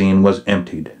magazine was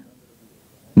emptied.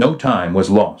 No time was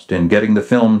lost in getting the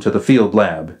film to the field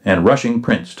lab and rushing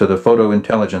prints to the photo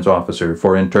intelligence officer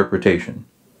for interpretation.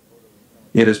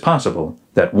 It is possible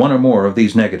that one or more of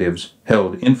these negatives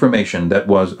held information that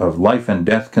was of life and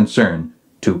death concern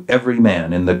to every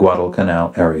man in the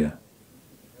Guadalcanal area.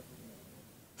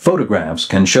 Photographs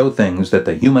can show things that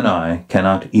the human eye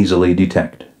cannot easily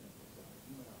detect.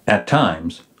 At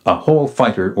times, a whole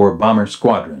fighter or bomber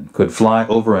squadron could fly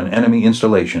over an enemy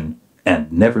installation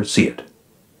and never see it.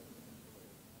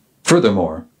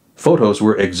 Furthermore, photos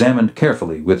were examined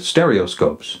carefully with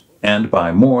stereoscopes and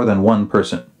by more than one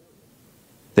person.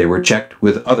 They were checked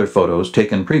with other photos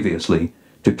taken previously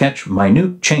to catch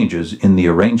minute changes in the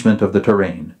arrangement of the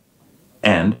terrain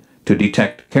and to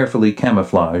detect carefully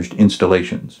camouflaged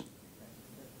installations.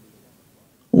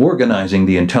 Organizing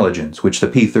the intelligence which the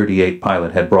P-38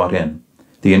 pilot had brought in,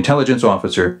 the intelligence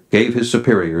officer gave his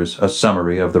superiors a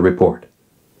summary of the report.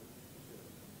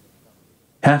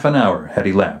 Half an hour had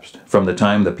elapsed from the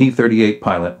time the P-38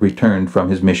 pilot returned from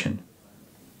his mission.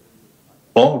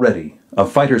 Already, a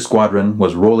fighter squadron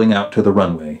was rolling out to the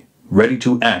runway, ready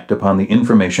to act upon the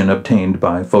information obtained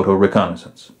by photo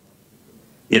reconnaissance.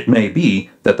 It may be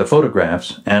that the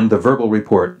photographs and the verbal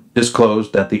report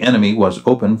disclosed that the enemy was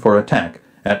open for attack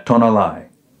at Tonalai.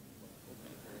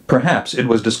 Perhaps it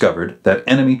was discovered that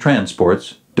enemy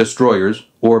transports, destroyers,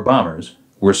 or bombers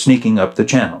were sneaking up the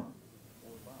channel.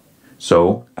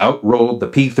 So out rolled the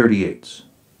P-38s.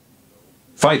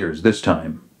 Fighters this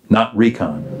time, not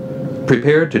recon,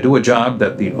 prepared to do a job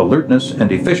that the alertness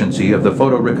and efficiency of the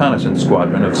Photo Reconnaissance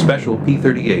Squadron of Special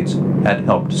P-38s had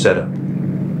helped set up.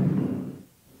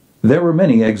 There were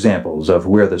many examples of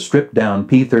where the stripped-down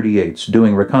P-38s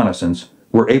doing reconnaissance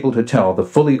were able to tell the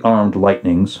fully armed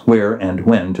Lightnings where and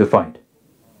when to fight.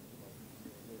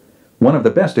 One of the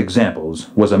best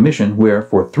examples was a mission where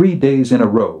for 3 days in a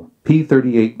row,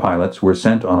 P-38 pilots were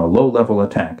sent on a low-level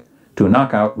attack to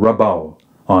knock out Rabaul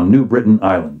on New Britain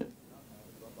Island.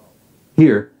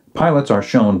 Here, pilots are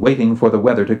shown waiting for the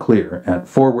weather to clear at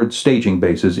forward staging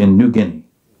bases in New Guinea.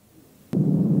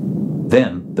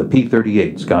 Then the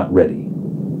P-38s got ready.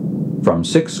 From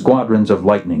 6 squadrons of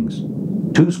Lightnings,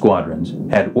 2 squadrons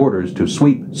had orders to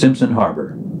sweep Simpson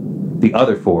Harbor. The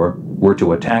other 4 were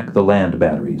to attack the land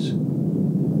batteries.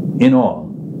 In all,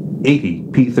 80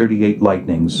 P-38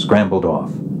 Lightnings scrambled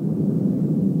off.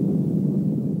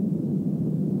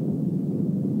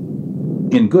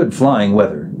 In good flying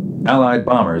weather, Allied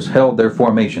bombers held their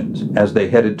formations as they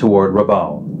headed toward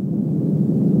Rabaul.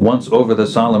 Once over the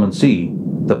Solomon Sea,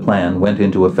 the plan went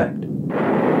into effect.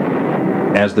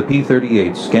 As the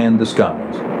P-38s scanned the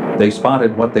skies, they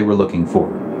spotted what they were looking for: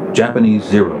 Japanese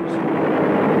Zeros.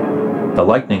 The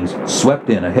Lightnings swept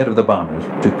in ahead of the bombers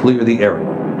to clear the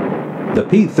area. The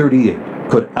P-38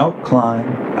 could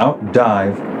outclimb,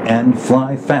 outdive, and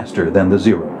fly faster than the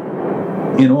Zero.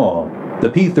 In all, the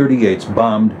P-38s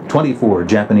bombed 24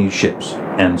 Japanese ships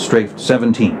and strafed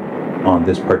 17 on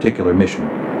this particular mission.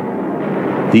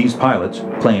 These pilots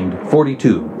claimed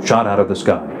 42 shot out of the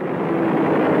sky.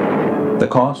 The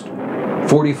cost?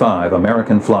 45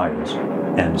 American flyers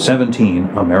and 17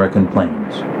 American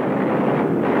planes.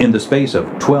 In the space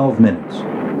of 12 minutes,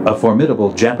 a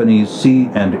formidable Japanese sea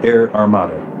and air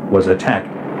armada was attacked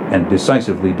and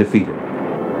decisively defeated.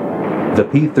 The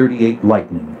P-38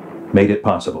 Lightning made it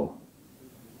possible.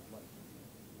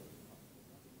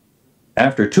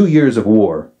 After 2 years of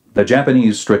war, the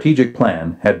Japanese strategic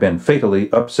plan had been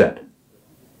fatally upset.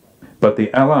 But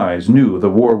the Allies knew the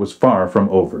war was far from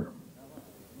over.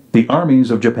 The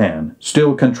armies of Japan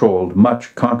still controlled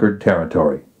much conquered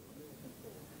territory.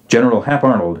 General Hap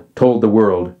Arnold told the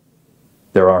world,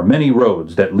 "There are many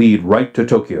roads that lead right to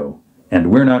Tokyo, and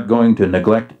we're not going to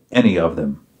neglect any of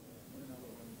them."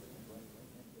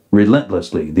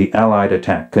 Relentlessly, the Allied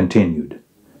attack continued,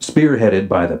 spearheaded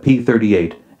by the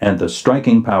P-38 and the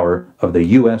striking power of the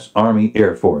U.S. Army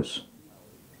Air Force.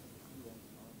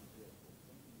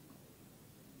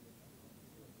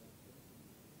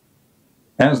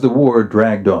 As the war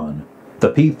dragged on, the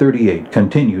P-38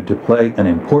 continued to play an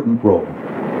important role,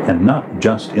 and not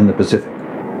just in the Pacific.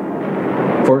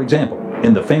 For example,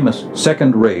 in the famous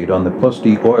second raid on the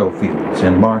Posthumously oil fields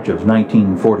in March of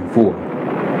 1944,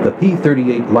 the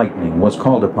P-38 Lightning was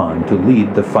called upon to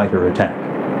lead the fighter attack.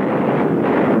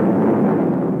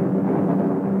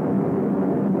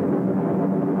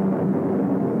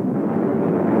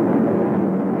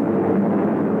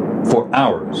 For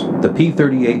hours, the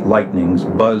P-38 Lightnings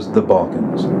buzzed the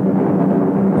Balkans.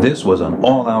 This was an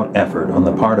all-out effort on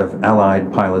the part of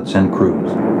Allied pilots and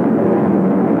crews.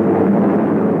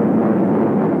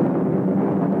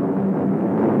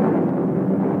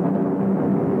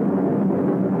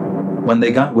 When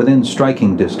they got within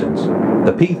striking distance,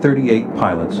 the P-38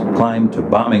 pilots climbed to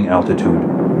bombing altitude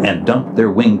and dumped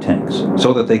their wing tanks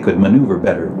so that they could maneuver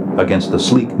better against the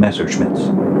sleek Messerschmitts.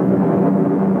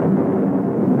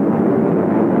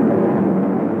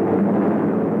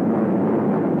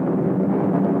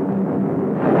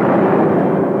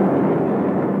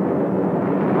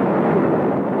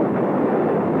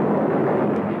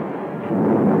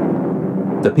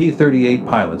 The P-38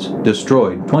 pilots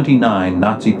destroyed 29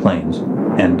 Nazi planes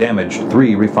and damaged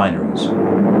 3 refineries.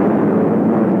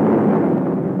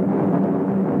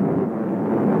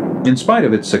 In spite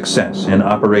of its success in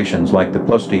operations like the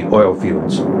Posthumously oil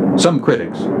fields, some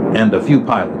critics and a few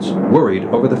pilots worried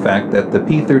over the fact that the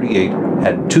P-38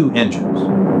 had 2 engines.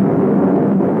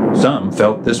 Some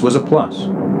felt this was a plus,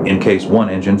 in case one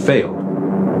engine failed.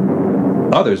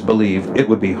 Others believed it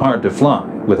would be hard to fly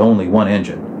with only one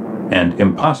engine, and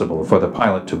impossible for the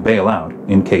pilot to bail out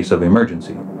in case of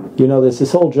emergency. You know, there's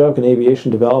this old joke in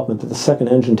aviation development that the second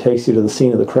engine takes you to the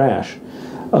scene of the crash.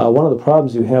 One of the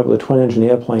problems you have with a twin-engine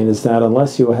airplane is that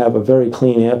unless you have a very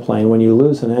clean airplane, when you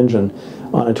lose an engine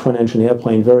on a twin-engine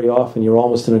airplane, very often you're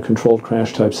almost in a controlled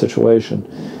crash type situation.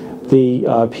 The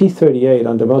P-38,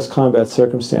 under most combat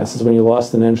circumstances, when you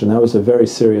lost an engine, that was a very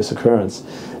serious occurrence.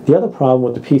 The other problem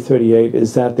with the P-38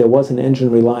 is that there was an engine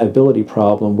reliability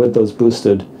problem with those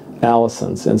boosted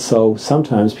Allisons, and so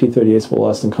sometimes P-38s were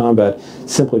lost in combat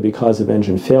simply because of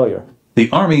engine failure. The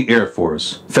Army Air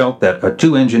Force felt that a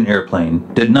two-engine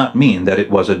airplane did not mean that it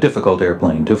was a difficult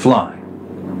airplane to fly.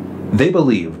 They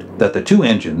believed that the two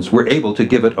engines were able to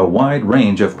give it a wide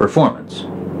range of performance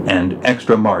and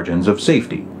extra margins of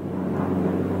safety.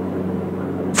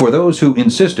 For those who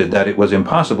insisted that it was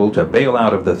impossible to bail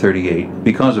out of the 38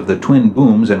 because of the twin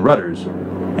booms and rudders,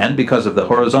 and because of the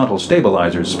horizontal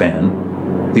stabilizer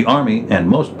span, the Army and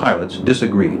most pilots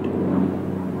disagreed.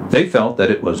 They felt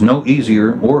that it was no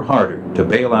easier or harder to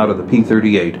bail out of the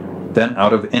P-38 than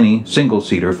out of any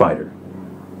single-seater fighter.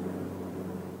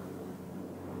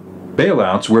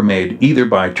 Bailouts were made either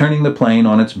by turning the plane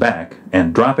on its back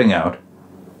and dropping out,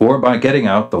 or by getting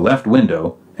out the left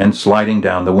window and sliding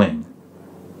down the wing.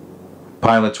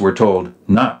 Pilots were told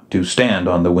not to stand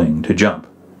on the wing to jump.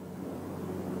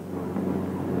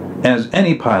 As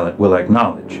any pilot will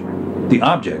acknowledge, the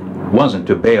object wasn't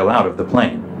to bail out of the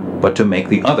plane, but to make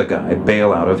the other guy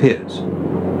bail out of his.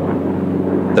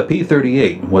 The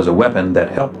P-38 was a weapon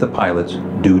that helped the pilots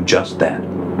do just that.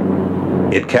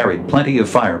 It carried plenty of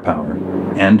firepower,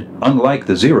 and, unlike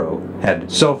the Zero,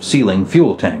 had self-sealing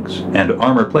fuel tanks and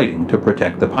armor plating to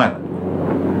protect the pilot.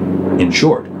 In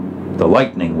short, the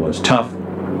Lightning was tough,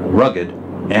 rugged,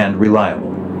 and reliable.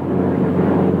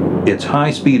 Its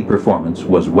high-speed performance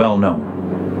was well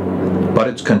known, but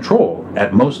its control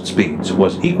at most speeds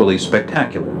was equally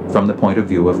spectacular from the point of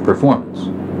view of performance.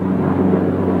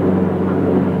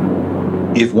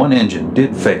 If one engine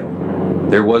did fail,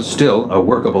 there was still a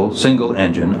workable single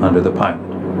engine under the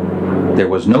pilot. There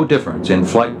was no difference in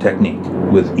flight technique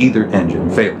with either engine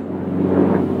failing.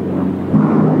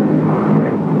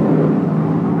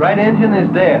 Right engine is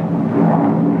dead.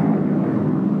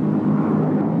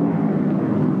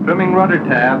 Trimming rudder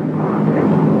tab.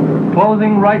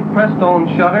 Closing right press-stone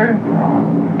shutter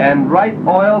and right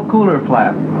oil cooler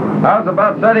flap. How's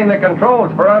about setting the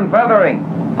controls for unfeathering?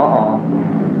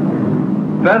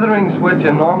 Feathering switch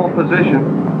in normal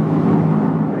position.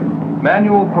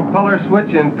 Manual propeller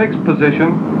switch in fixed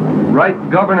position. Right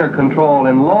governor control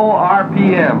in low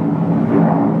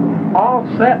RPM. All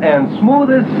set and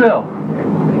smooth as silk.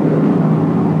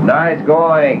 Nice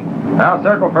going. Now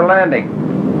circle for landing.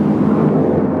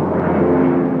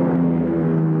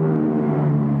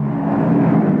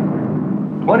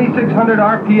 2,600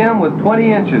 RPM with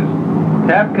 20 inches.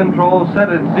 Tab control set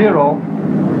at 0.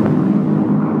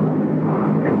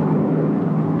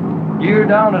 Gear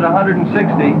down at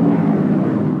 160.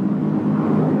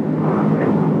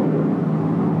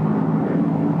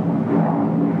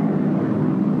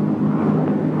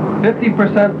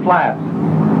 %50 flaps.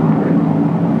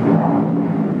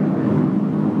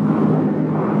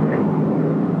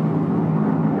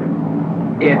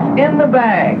 It's in the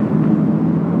bag.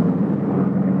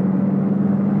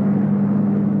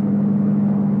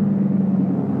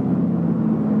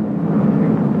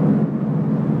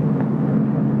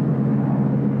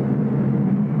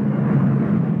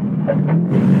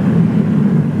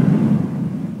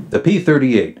 The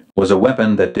P-38 was a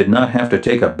weapon that did not have to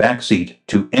take a back seat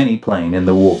to any plane in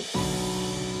the war.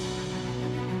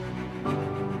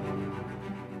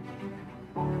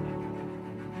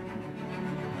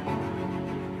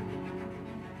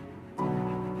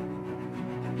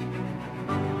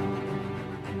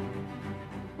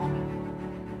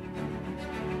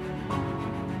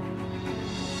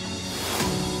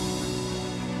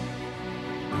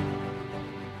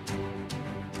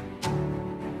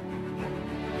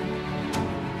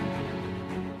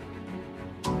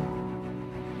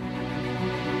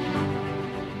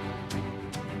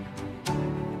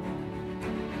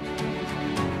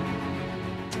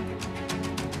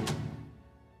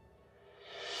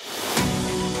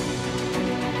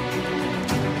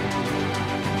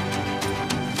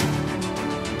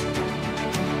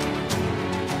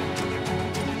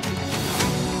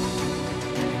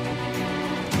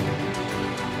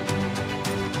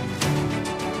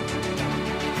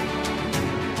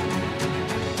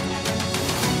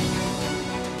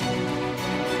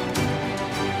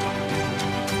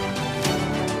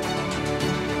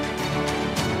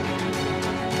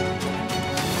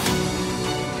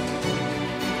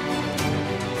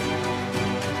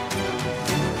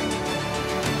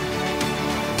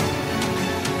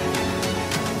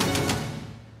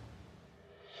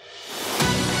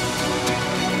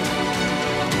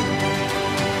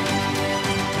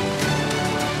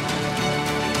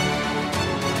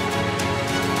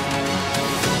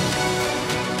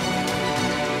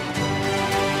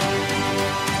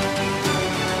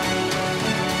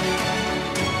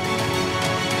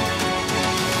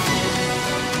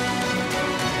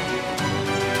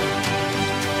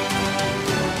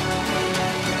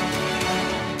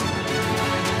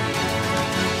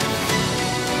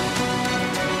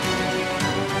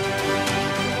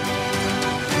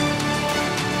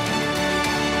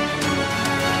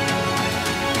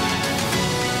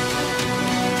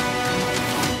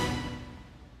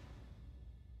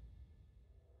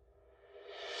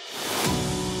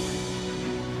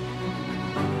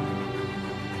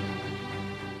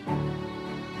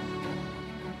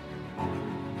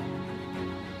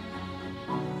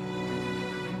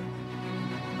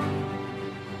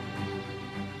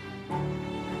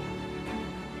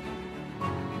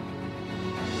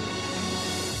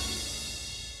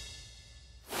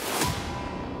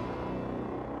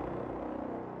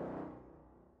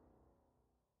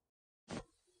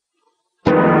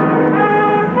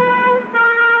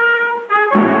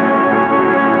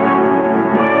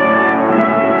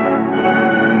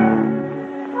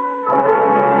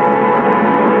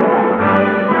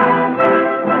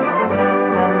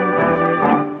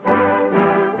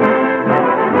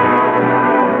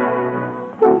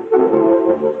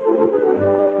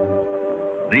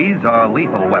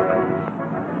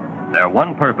 Their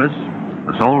one purpose,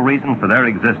 the sole reason for their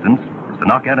existence, is to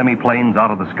knock enemy planes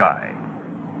out of the sky.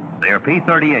 They are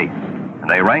P-38s, and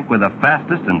they rank with the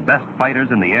fastest and best fighters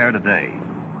in the air today.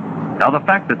 Now, the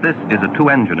fact that this is a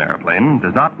two-engine airplane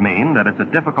does not mean that it's a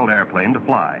difficult airplane to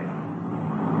fly.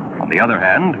 On the other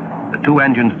hand, the two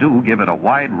engines do give it a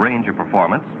wide range of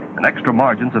performance and extra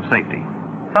margins of safety.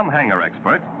 Some hangar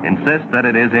experts insist that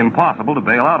it is impossible to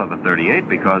bail out of the 38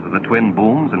 because of the twin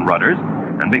booms and rudders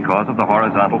and because of the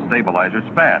horizontal stabilizer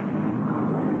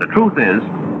span. The truth is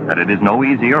that it is no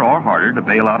easier or harder to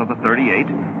bail out of the 38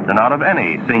 than out of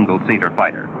any single-seater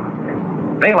fighter.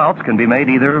 Bailouts can be made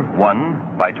either,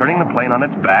 one, by turning the plane on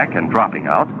its back and dropping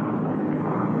out,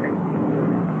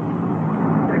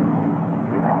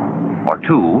 or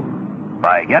two,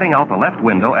 by getting out the left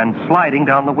window and sliding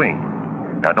down the wing.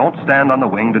 Now, don't stand on the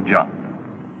wing to jump.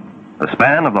 The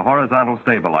span of the horizontal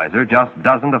stabilizer just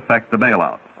doesn't affect the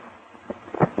bailout.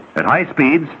 At high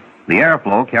speeds, the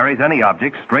airflow carries any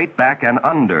object straight back and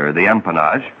under the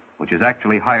empennage, which is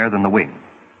actually higher than the wing.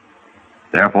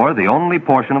 Therefore, the only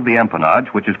portion of the empennage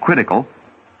which is critical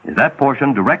is that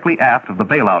portion directly aft of the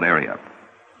bailout area.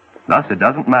 Thus, it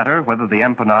doesn't matter whether the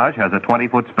empennage has a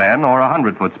 20-foot span or a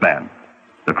 100-foot span.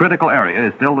 The critical area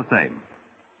is still the same.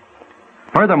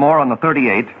 Furthermore, on the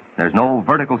 38, there's no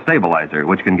vertical stabilizer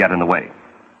which can get in the way.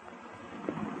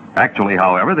 Actually,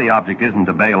 however, the object isn't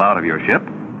to bail out of your ship,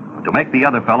 but to make the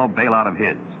other fellow bail out of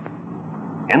his.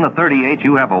 In the 38,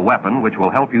 you have a weapon which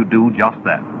will help you do just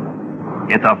that.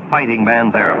 It's a fighting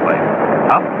man's airplane.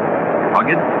 Tough,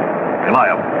 rugged,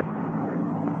 reliable.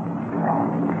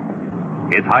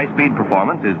 Its high-speed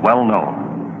performance is well known.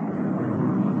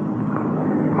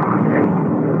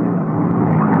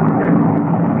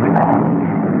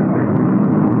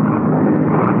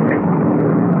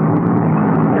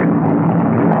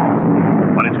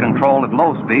 But its control at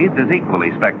low speeds is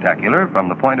equally spectacular from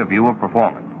the point of view of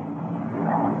performance.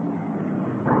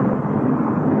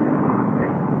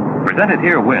 Presented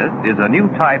herewith is a new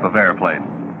type of airplane,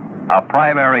 a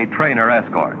primary trainer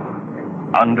escort,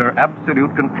 under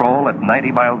absolute control at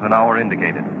 90 miles an hour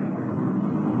indicated.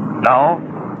 Now,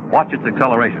 watch its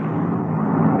acceleration.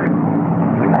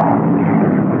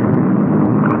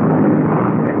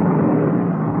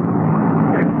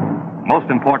 Most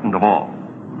important of all,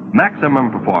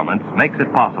 maximum performance makes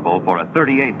it possible for a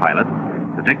 38 pilot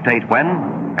to dictate when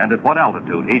and at what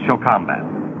altitude he shall combat.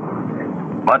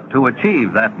 But to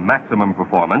achieve that maximum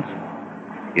performance,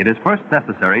 it is first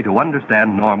necessary to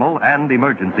understand normal and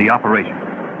emergency operations.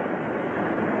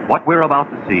 What we're about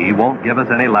to see won't give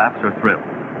us any laughs or thrills,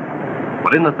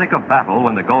 but in the thick of battle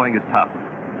when the going is tough,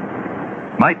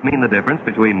 might mean the difference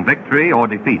between victory or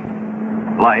defeat,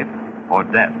 life or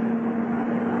death.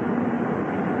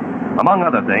 Among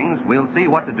other things, we'll see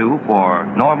what to do for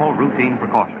normal routine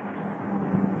precautions.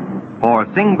 For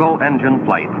single-engine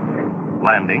flight,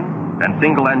 landing, and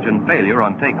single-engine failure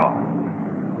on takeoff.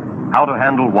 How to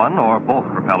handle one or both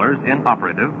propellers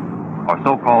inoperative or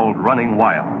so-called running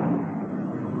wild.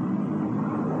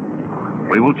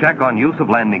 We will check on use of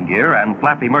landing gear and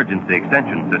flap emergency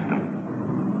extension systems.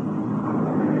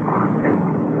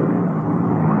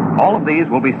 All of these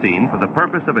will be seen for the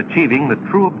purpose of achieving the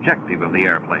true objective of the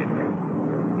airplane,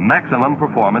 maximum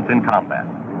performance in combat.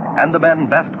 And the men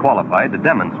best qualified to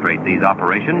demonstrate these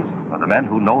operations are the men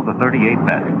who know the 38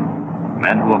 best.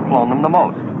 Men who have flown them the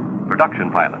most, production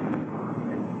pilots.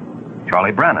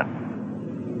 Charlie Brannan,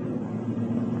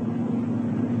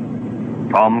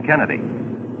 Tom Kennedy,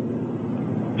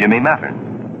 Jimmy Mattern,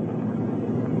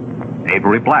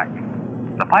 Avery Black.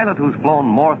 The pilot who's flown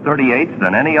more 38s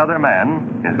than any other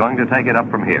man is going to take it up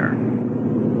from here.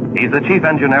 He's the chief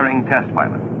engineering test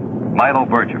pilot, Milo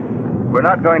Burcham. We're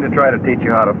not going to try to teach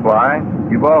you how to fly.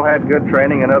 You've all had good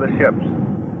training in other ships.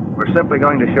 We're simply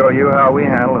going to show you how we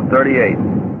handle a 38,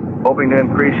 hoping to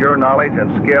increase your knowledge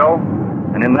and skill,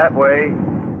 and in that way,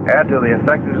 add to the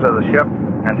effectiveness of the ship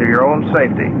and to your own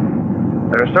safety.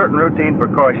 There are certain routine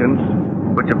precautions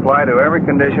which apply to every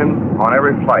condition on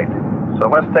every flight. So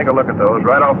let's take a look at those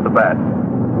right off the bat.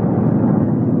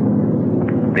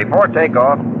 Before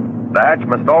takeoff, the hatch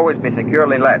must always be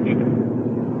securely latched.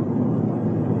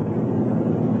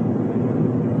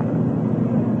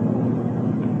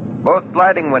 Both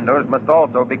sliding windows must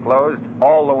also be closed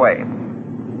all the way.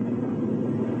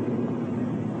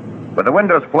 With the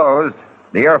windows closed,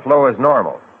 the airflow is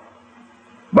normal.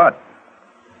 But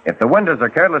if the windows are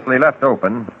carelessly left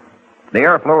open, the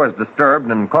airflow is disturbed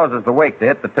and causes the wake to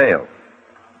hit the tail.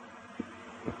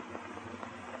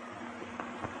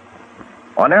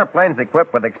 On airplanes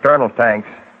equipped with external tanks,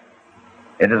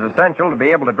 it is essential to be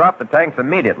able to drop the tanks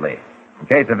immediately in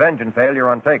case of engine failure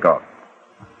on takeoff.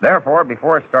 Therefore,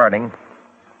 before starting,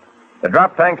 the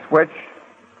drop tank switch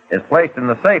is placed in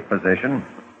the safe position,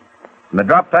 and the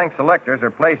drop tank selectors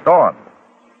are placed on,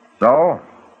 so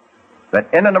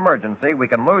that in an emergency we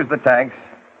can lose the tanks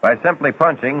by simply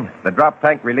punching the drop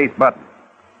tank release button.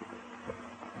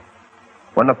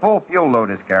 When the full fuel load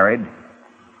is carried,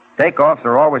 takeoffs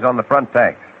are always on the front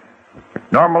tanks.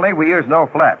 Normally, we use no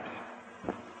flaps.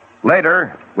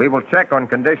 Later, we will check on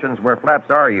conditions where flaps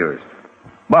are used.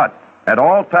 But at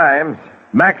all times,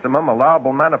 maximum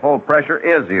allowable manifold pressure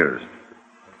is used.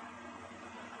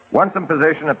 Once in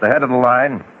position at the head of the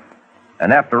line,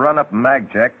 and after run-up and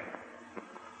mag check,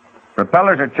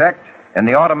 propellers are checked in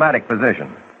the automatic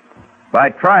position. By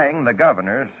trying the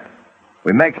governors,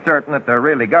 we make certain that they're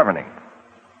really governing.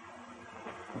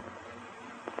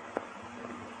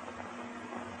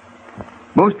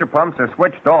 Booster pumps are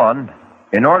switched on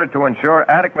in order to ensure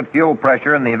adequate fuel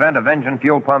pressure in the event of engine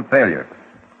fuel pump failure.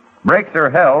 Brakes are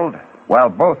held while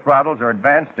both throttles are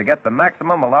advanced to get the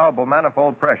maximum allowable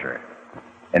manifold pressure.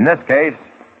 In this case,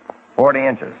 40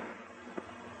 inches.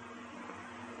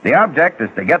 The object is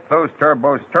to get those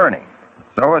turbos turning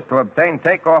so as to obtain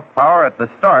takeoff power at the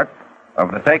start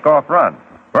of the takeoff run.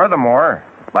 Furthermore,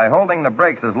 by holding the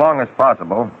brakes as long as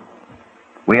possible,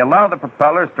 we allow the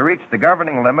propellers to reach the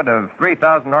governing limit of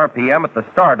 3,000 RPM at the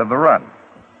start of the run.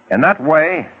 In that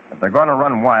way, if they're going to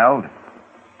run wild,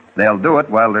 they'll do it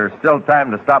while there's still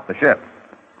time to stop the ship.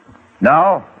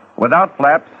 Now, without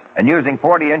flaps and using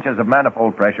 40 inches of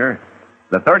manifold pressure,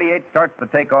 the 38 starts the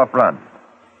takeoff run.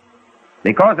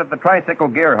 Because of the tricycle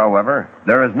gear, however,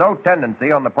 there is no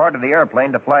tendency on the part of the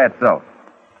airplane to fly itself.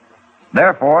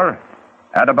 Therefore,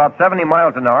 at about 70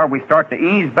 miles an hour, we start to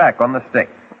ease back on the stick.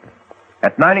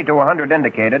 At 90 to 100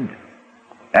 indicated,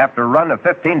 after a run of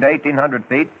 15 to 1,800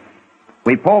 feet,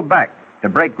 we pull back to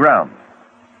break ground.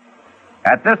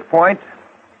 At this point,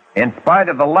 in spite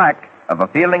of the lack of a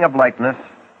feeling of lightness,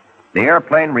 the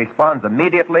airplane responds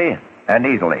immediately and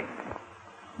easily.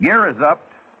 Gear is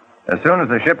upped as soon as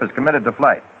the ship is committed to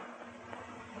flight.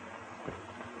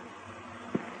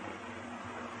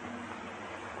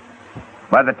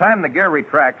 By the time the gear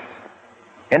retracts,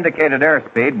 indicated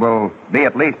airspeed will be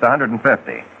at least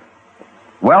 150,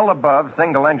 well above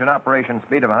single-engine operation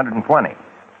speed of 120.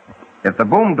 If the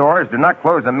boom doors do not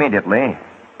close immediately,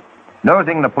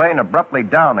 nosing the plane abruptly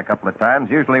down a couple of times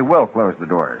usually will close the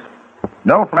doors.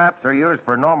 No flaps are used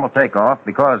for normal takeoff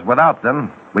because without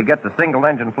them, we get the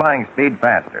single-engine flying speed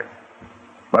faster.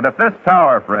 But if this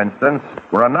tower, for instance,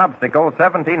 were an obstacle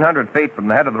 1,700 feet from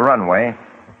the head of the runway,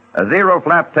 a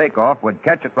zero-flap takeoff would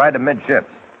catch it right amidships.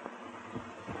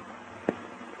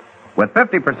 With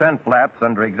 50% flaps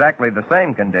under exactly the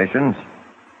same conditions,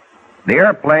 the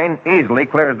airplane easily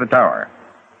clears the tower.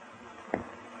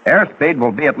 Airspeed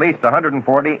will be at least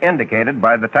 140 indicated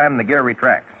by the time the gear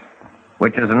retracts,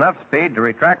 which is enough speed to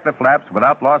retract the flaps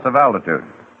without loss of altitude.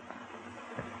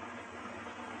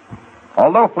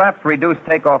 Although flaps reduce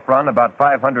takeoff run about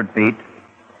 500 feet,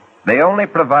 they only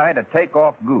provide a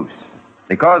takeoff goose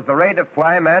because the rate of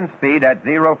climb and speed at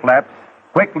zero flaps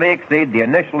quickly exceed the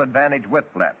initial advantage with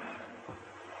flaps.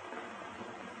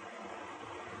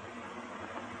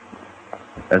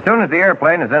 As soon as the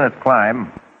airplane is in its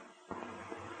climb,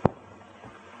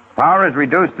 power is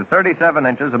reduced to 37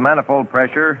 inches of manifold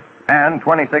pressure and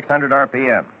 2,600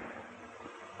 RPM.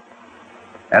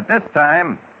 At this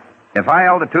time, if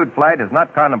high-altitude flight is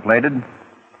not contemplated,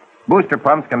 booster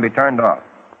pumps can be turned off.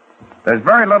 There's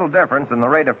very little difference in the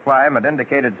rate of climb at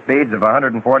indicated speeds of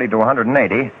 140 to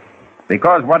 180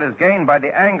 because what is gained by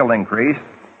the angle increase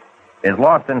is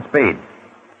lost in speed.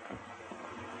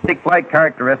 The flight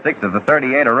characteristics of the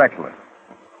 38 are excellent.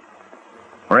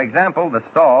 For example, the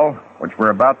stall, which we're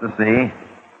about to see,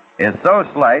 is so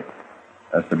slight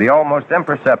as to be almost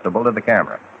imperceptible to the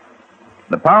camera.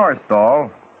 The power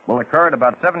stall will occur at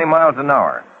about 70 miles an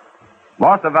hour.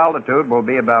 Loss of altitude will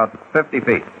be about 50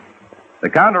 feet. The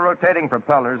counter-rotating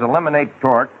propellers eliminate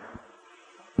torque.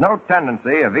 No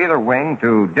tendency of either wing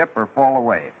to dip or fall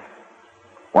away.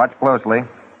 Watch closely.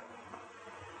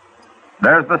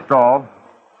 There's the stall.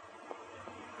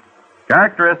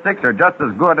 Characteristics are just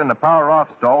as good in the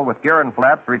power-off stall with gear and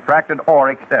flaps retracted or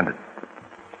extended.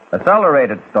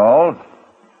 Accelerated stalls,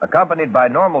 accompanied by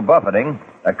normal buffeting,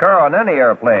 occur on any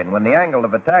airplane when the angle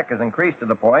of attack is increased to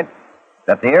the point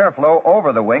that the airflow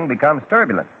over the wing becomes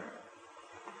turbulent.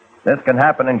 This can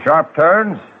happen in sharp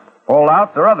turns,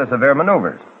 pull-outs, or other severe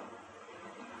maneuvers.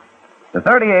 The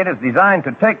 38 is designed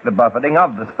to take the buffeting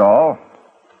of the stall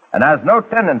and has no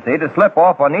tendency to slip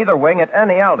off on either wing at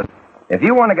any altitude. If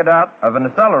you want to get out of an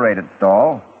accelerated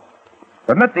stall,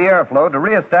 permit the airflow to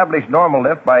reestablish normal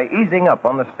lift by easing up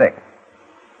on the stick.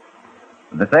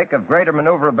 For the sake of greater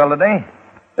maneuverability,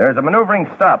 there's a maneuvering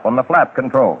stop on the flap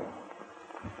control.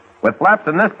 With flaps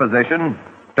in this position,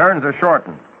 turns are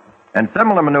shortened, and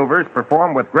similar maneuvers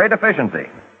perform with great efficiency.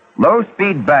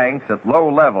 Low-speed banks at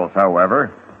low levels,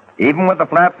 however, even with the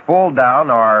flaps pulled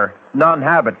down, are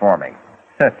non-habit forming.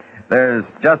 There's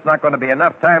just not going to be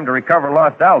enough time to recover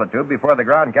lost altitude before the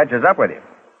ground catches up with you.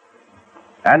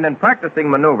 And in practicing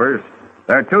maneuvers,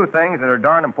 there are two things that are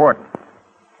darn important.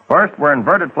 First, where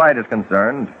inverted flight is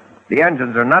concerned, the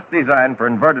engines are not designed for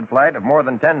inverted flight of more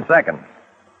than 10 seconds.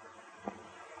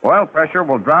 Oil pressure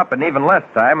will drop in even less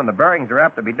time, and the bearings are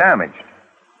apt to be damaged.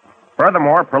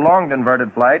 Furthermore, prolonged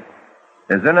inverted flight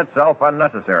is in itself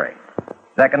unnecessary.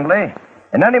 Secondly,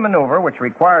 in any maneuver which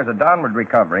requires a downward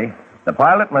recovery, the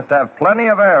pilot must have plenty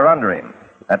of air under him,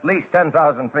 at least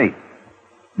 10,000 feet.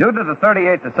 Due to the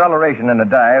 38's acceleration in a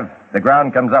dive, the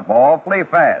ground comes up awfully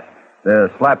fast to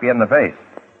slap you in the face.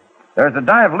 There's a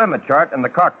dive limit chart in the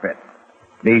cockpit.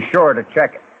 Be sure to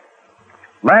check it.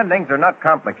 Landings are not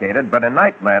complicated, but in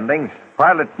night landings,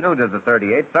 pilots new to the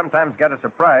 38 sometimes get a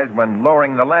surprise when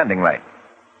lowering the landing light.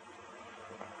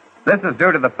 This is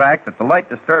due to the fact that the light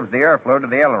disturbs the airflow to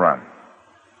the aileron.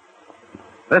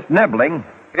 This nibbling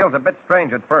feels a bit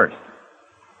strange at first,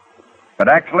 but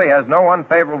actually has no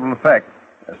unfavorable effect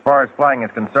as far as flying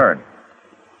is concerned.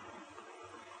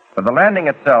 For the landing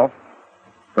itself,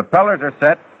 propellers are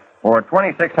set for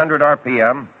 2,600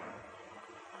 RPM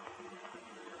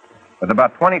with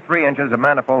about 23 inches of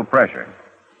manifold pressure.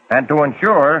 And to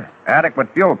ensure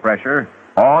adequate fuel pressure,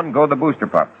 on go the booster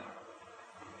pumps.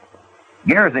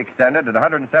 Gears extended at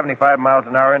 175 miles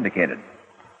an hour indicated.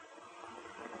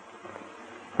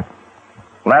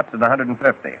 Flaps at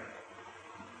 150.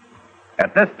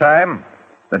 At this time,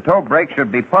 the toe brake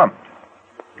should be pumped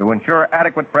to ensure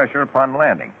adequate pressure upon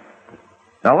landing.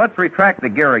 Now let's retract the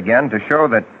gear again to show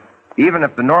that even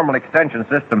if the normal extension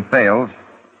system fails,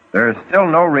 there is still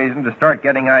no reason to start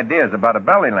getting ideas about a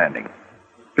belly landing.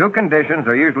 Two conditions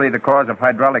are usually the cause of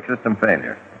hydraulic system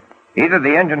failure. Either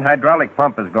the engine hydraulic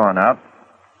pump has gone out,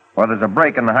 or there's a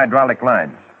break in the hydraulic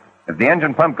lines. If the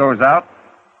engine pump goes out,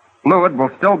 fluid will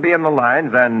still be in the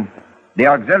lines, and the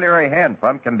auxiliary hand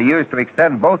pump can be used to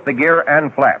extend both the gear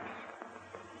and flaps.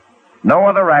 No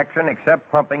other action except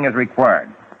pumping is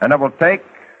required, and it will take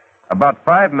about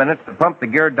 5 minutes to pump the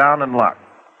gear down and lock.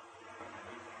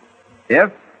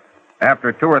 If,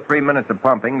 after 2 or 3 minutes of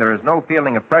pumping, there is no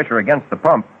feeling of pressure against the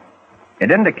pump,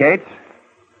 it indicates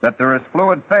that there is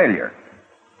fluid failure.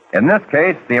 In this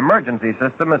case, the emergency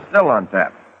system is still on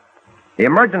tap. The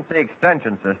emergency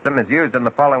extension system is used in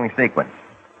the following sequence.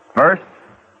 First,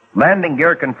 landing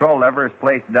gear control lever is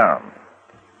placed down.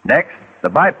 Next, the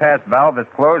bypass valve is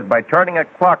closed by turning it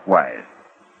clockwise.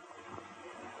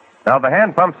 Now the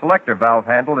hand pump selector valve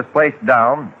handle is placed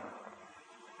down,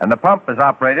 and the pump is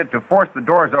operated to force the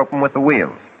doors open with the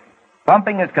wheels.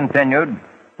 Pumping is continued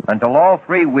until all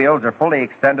 3 wheels are fully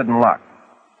extended and locked.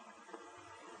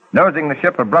 Nosing the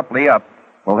ship abruptly up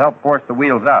will help force the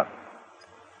wheels out.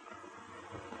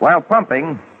 While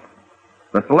pumping,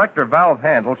 the selector valve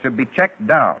handle should be checked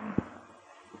down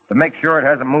to make sure it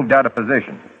hasn't moved out of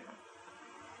position.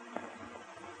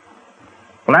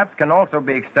 Flaps can also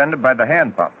be extended by the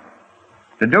hand pump.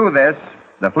 To do this,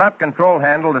 the flap control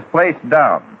handle is placed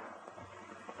down.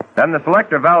 Then the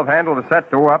selector valve handle is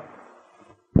set to up,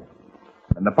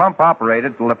 and the pump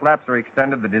operated till the flaps are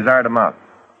extended the desired amount.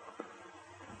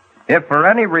 If for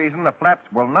any reason the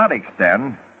flaps will not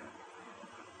extend,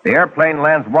 the airplane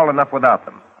lands well enough without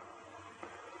them.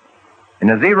 In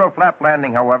a zero flap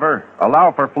landing, however,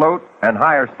 allow for float and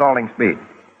higher stalling speed.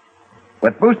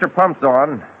 With booster pumps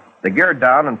on, the gear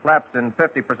down and flaps in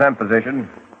 50% position,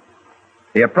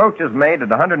 the approach is made at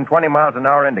 120 miles an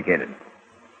hour indicated.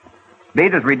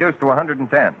 Speed is reduced to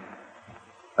 110.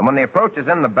 And when the approach is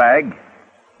in the bag,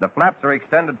 the flaps are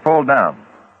extended full down.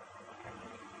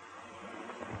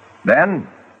 Then,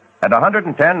 at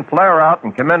 110, flare out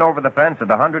and come in over the fence at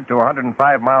 100 to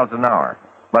 105 miles an hour,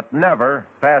 but never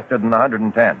faster than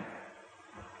 110.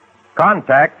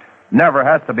 Contact never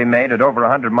has to be made at over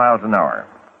 100 miles an hour.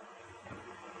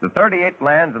 The 38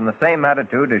 lands in the same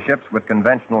attitude as ships with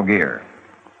conventional gear,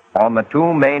 on the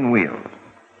 2 main wheels.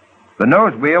 The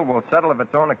nose wheel will settle of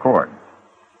its own accord.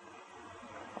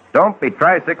 Don't be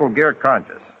tricycle gear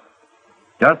conscious.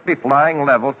 Just be flying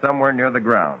level somewhere near the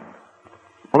ground.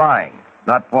 Flying,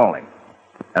 not falling.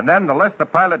 And then the less the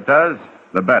pilot does,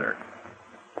 the better.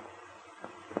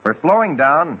 For slowing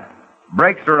down,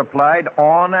 brakes are applied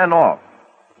on and off,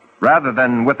 rather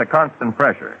than with a constant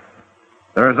pressure.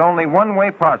 There is only one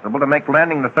way possible to make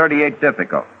landing the 38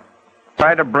 difficult.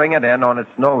 Try to bring it in on its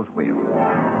nose wheel.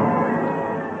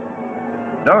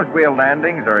 Nose wheel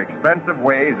landings are expensive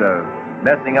ways of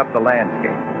messing up the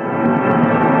landscape.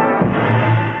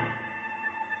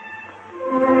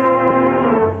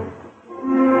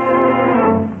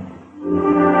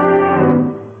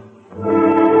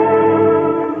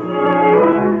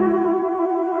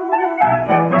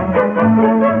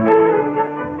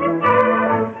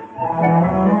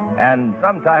 And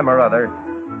sometime or other,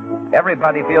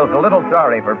 everybody feels a little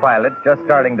sorry for pilots just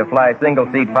starting to fly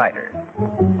single-seat fighters.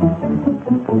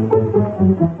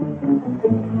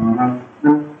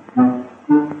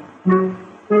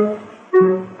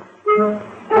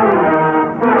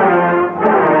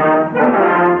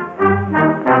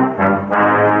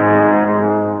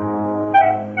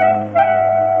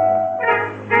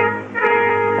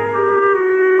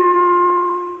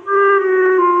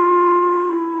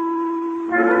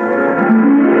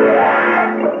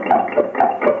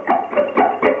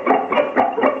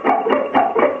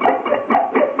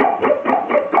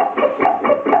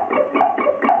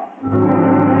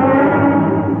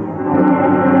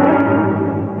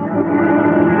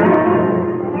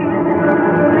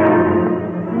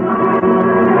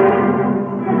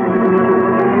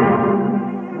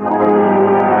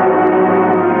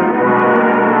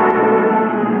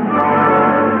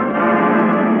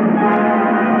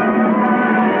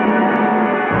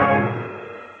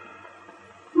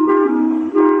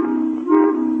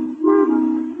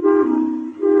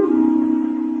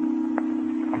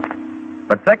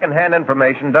 But second-hand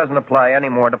information doesn't apply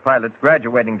anymore to pilots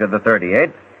graduating to the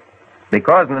 38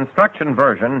 because an instruction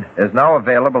version is now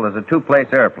available as a two-place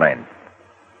airplane.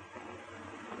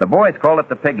 The boys call it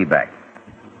the piggyback.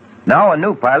 Now a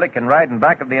new pilot can ride in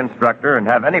back of the instructor and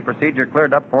have any procedure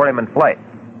cleared up for him in flight.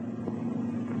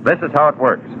 This is how it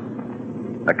works.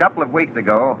 A couple of weeks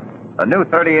ago, a new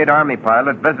 38 Army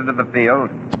pilot visited the field.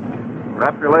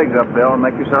 Wrap your legs up, Bill, and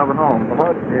make yourself at home. Come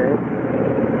on, kid.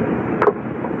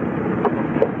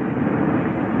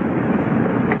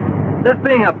 This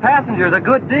being a passenger is a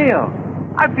good deal.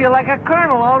 I feel like a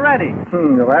colonel already.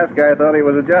 The last guy thought he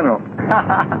was a general.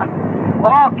 Well,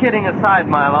 all kidding aside,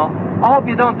 Milo, I hope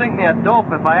you don't think me a dope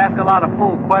if I ask a lot of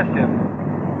fool questions.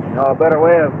 Know a better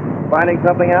way of finding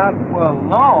something out? Well,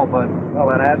 no, but...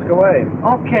 Well, then ask away.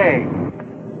 Okay.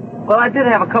 Well, I did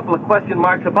have a couple of question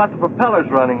marks about the propellers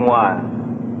running wild.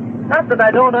 Not that I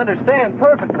don't understand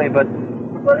perfectly, but,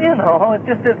 well, you know, it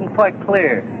just isn't quite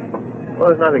clear. Well,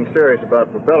 there's nothing serious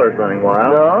about propellers running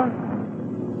wild. No?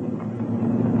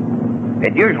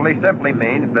 It usually simply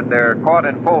means that they're caught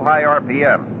in full high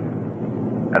RPM.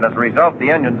 And as a result, the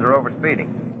engines are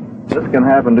overspeeding. This can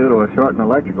happen due to a shortened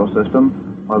electrical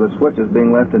system, or the switches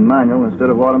being left in manual instead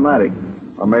of automatic.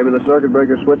 Or maybe the circuit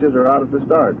breaker switches are out at the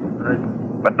start.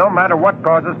 But no matter what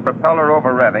causes propeller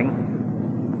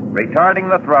over-revving, retarding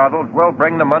the throttles will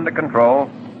bring them under control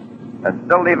and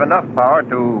still leave enough power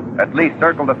to at least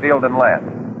circle the field and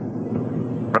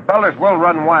land. Propellers will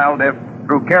run wild if,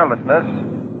 through carelessness,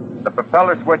 the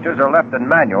propeller switches are left in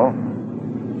manual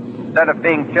instead of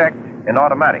being checked in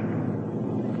automatic.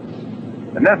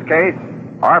 In this case,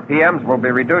 RPMs will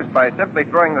be reduced by simply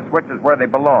throwing the switches where they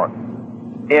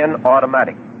belong, in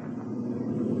automatic.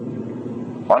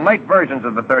 On late versions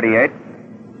of the 38,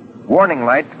 warning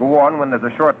lights go on when there's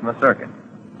a short in the circuit.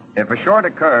 If a short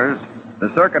occurs,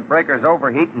 the circuit breakers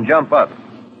overheat and jump up.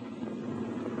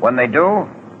 When they do,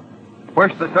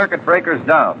 push the circuit breakers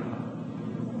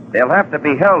down. They'll have to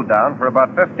be held down for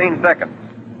about 15 seconds.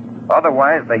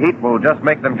 Otherwise, the heat will just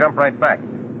make them jump right back.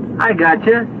 I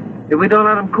gotcha. If we don't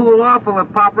let them cool off, will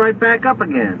it pop right back up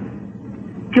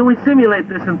again? Can we simulate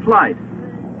this in flight?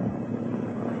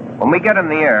 When we get in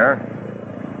the air,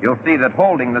 you'll see that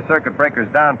holding the circuit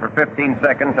breakers down for 15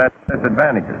 seconds has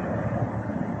disadvantages.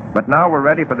 But now we're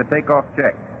ready for the takeoff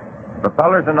check.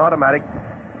 Propellers in automatic,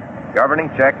 governing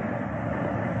check.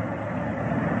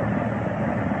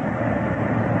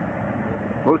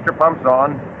 Booster pumps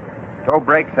on, toe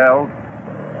brakes held,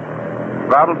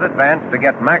 throttles advanced to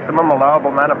get maximum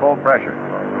allowable manifold pressure.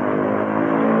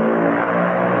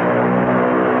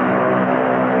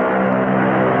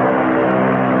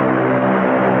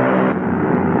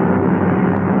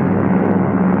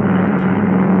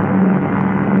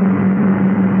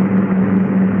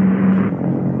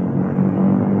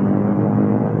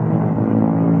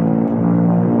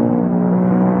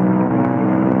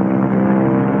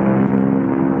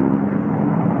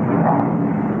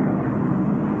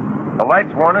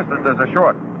 Lights warn us that there's a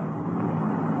short.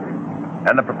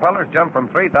 And the propellers jump from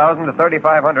 3,000 to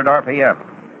 3,500 RPM.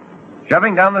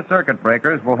 Shoving down the circuit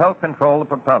breakers will help control the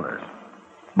propellers.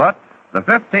 But the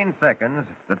 15 seconds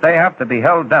that they have to be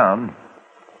held down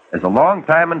is a long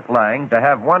time in flying to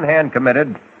have one hand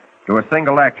committed to a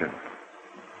single action.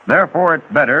 Therefore,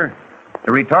 it's better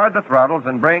to retard the throttles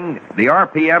and bring the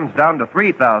RPMs down to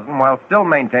 3,000 while still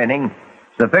maintaining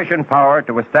sufficient power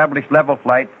to establish level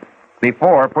flight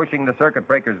before pushing the circuit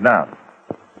breakers down.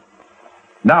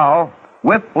 Now,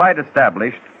 with flight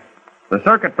established, the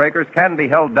circuit breakers can be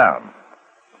held down.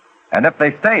 And if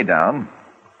they stay down,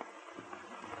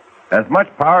 as much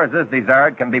power as is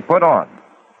desired can be put on,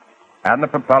 and the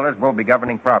propellers will be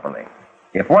governing properly.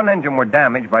 If one engine were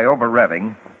damaged by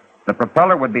over-revving, the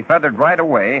propeller would be feathered right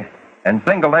away, and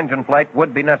single-engine flight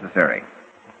would be necessary.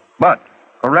 But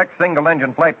correct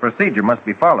single-engine flight procedure must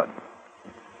be followed.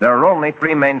 There are only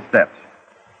three main steps.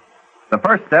 The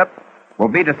first step will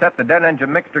be to set the dead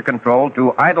engine mixture control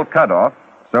to idle cutoff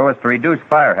so as to reduce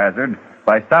fire hazard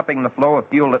by stopping the flow of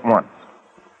fuel at once.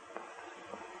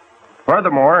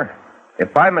 Furthermore,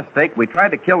 if by mistake we try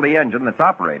to kill the engine that's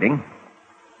operating,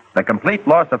 the complete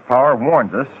loss of power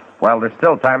warns us while there's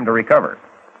still time to recover.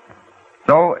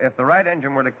 So, if the right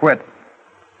engine were to quit,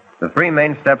 the three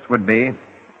main steps would be,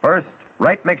 first,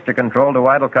 right mixture control to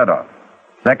idle cutoff.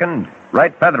 Second,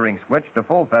 right feathering switch to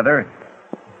full feather.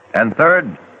 And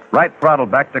third, right throttle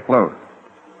back to close.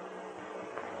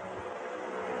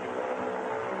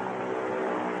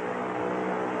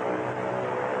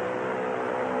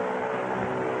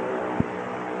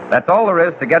 That's all there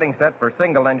is to getting set for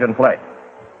single-engine flight.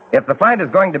 If the flight is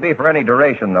going to be for any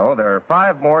duration, though, there are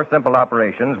 5 more simple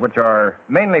operations which are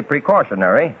mainly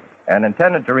precautionary and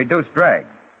intended to reduce drag.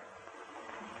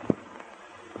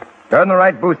 Turn the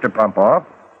right booster pump off,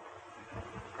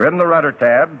 trim the rudder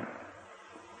tab,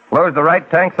 close the right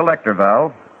tank selector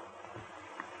valve,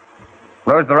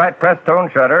 close the right press tone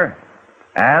shutter,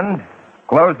 and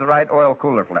close the right oil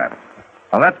cooler flap.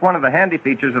 Now, that's one of the handy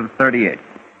features of the 38.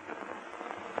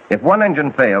 If one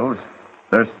engine fails,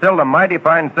 there's still a mighty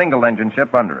fine single-engine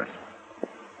ship under us.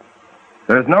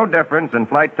 There's no difference in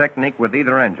flight technique with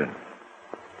either engine.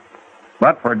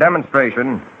 But for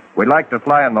demonstration, we like to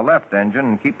fly on the left engine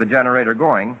and keep the generator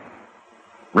going,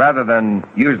 rather than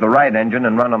use the right engine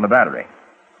and run on the battery.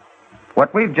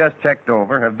 What we've just checked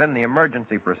over have been the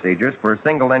emergency procedures for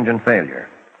single-engine failure.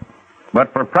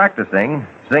 But for practicing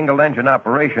single-engine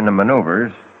operation and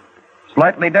maneuvers,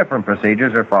 slightly different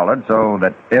procedures are followed so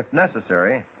that, if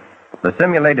necessary, the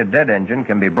simulated dead engine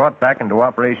can be brought back into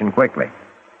operation quickly.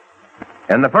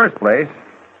 In the first place,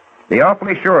 be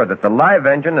awfully sure that the live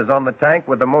engine is on the tank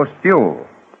with the most fuel.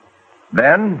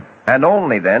 Then, and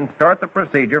only then, start the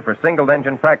procedure for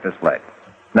single-engine practice flight.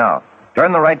 Now,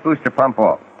 turn the right booster pump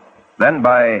off. Then,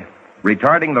 by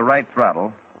retarding the right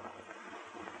throttle,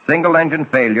 single-engine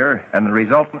failure and the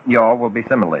resultant yaw will be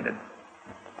simulated.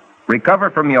 Recover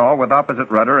from yaw with opposite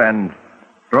rudder and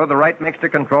throw the right mixture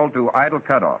control to idle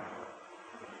cutoff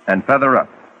and feather up.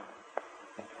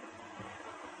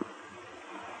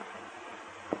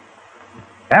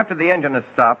 After the engine is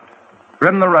stopped,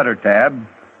 trim the rudder tab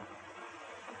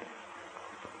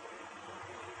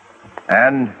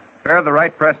and spare the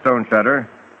right press tone shutter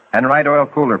and right oil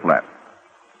cooler flap.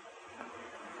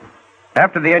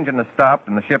 After the engine is stopped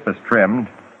and the ship is trimmed,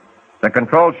 the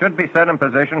control should be set in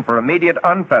position for immediate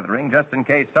unfeathering just in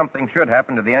case something should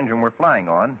happen to the engine we're flying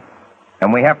on,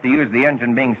 and we have to use the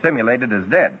engine being simulated as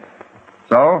dead.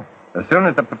 So, as soon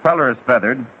as the propeller is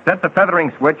feathered, set the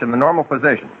feathering switch in the normal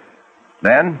position.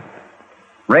 Then,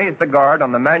 raise the guard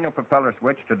on the manual propeller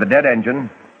switch to the dead engine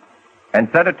and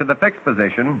set it to the fixed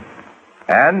position,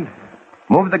 and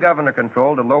move the governor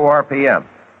control to low RPM.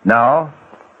 Now,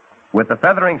 with the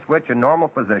feathering switch in normal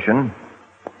position,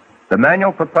 the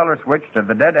manual propeller switch to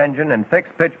the dead engine in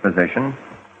fixed pitch position,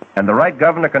 and the right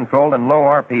governor control in low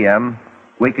RPM,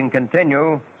 we can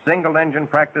continue single-engine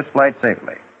practice flight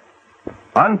safely.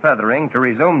 Unfeathering to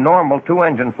resume normal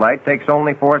two-engine flight takes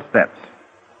only 4 steps.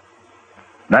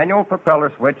 Manual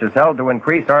propeller switch is held to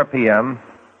increase RPM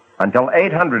until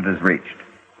 800 is reached,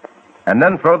 and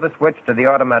then throw the switch to the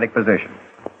automatic position.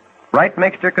 Right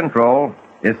mixture control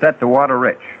is set to water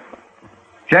rich.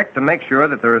 Check to make sure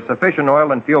that there is sufficient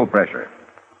oil and fuel pressure.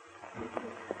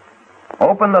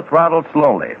 Open the throttle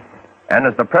slowly, and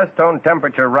as the press tone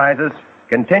temperature rises,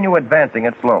 continue advancing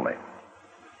it slowly.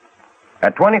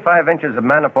 At 25 inches of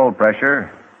manifold pressure,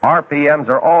 RPMs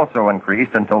are also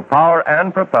increased until power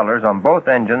and propellers on both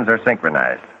engines are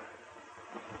synchronized.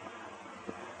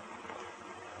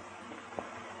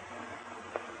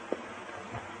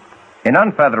 In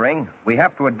unfeathering, we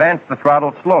have to advance the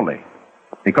throttle slowly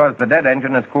because the dead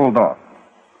engine is cooled off,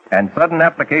 and sudden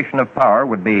application of power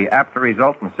would be apt to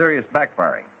result in serious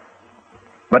backfiring.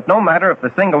 But no matter if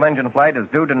the single-engine flight is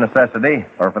due to necessity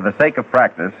or for the sake of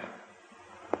practice,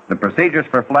 the procedures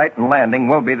for flight and landing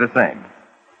will be the same.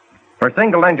 For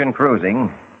single-engine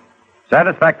cruising,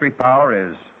 satisfactory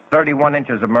power is 31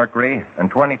 inches of mercury and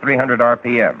 2,300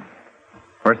 RPM.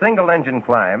 For single-engine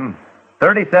climb,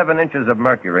 37 inches of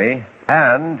mercury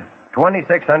and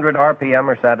 2,600 RPM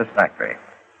are satisfactory.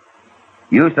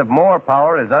 Use of more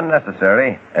power is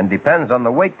unnecessary and depends on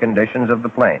the weight conditions of the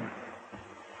plane.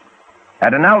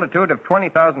 At an altitude of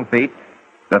 20,000 feet,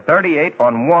 the 38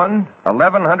 on one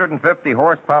 1,150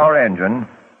 horsepower engine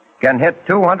can hit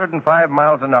 205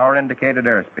 miles an hour indicated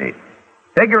airspeed.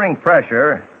 Figuring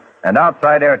pressure and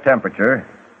outside air temperature,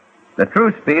 the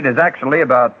true speed is actually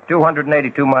about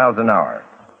 282 miles an hour.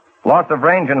 Loss of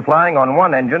range in flying on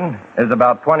one engine is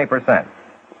about 20%.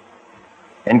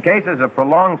 In cases of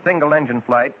prolonged single-engine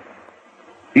flight,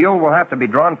 fuel will have to be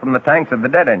drawn from the tanks of the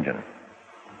dead engine.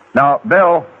 Now,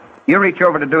 Bill, you reach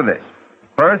over to do this.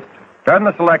 First, turn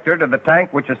the selector to the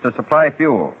tank which is to supply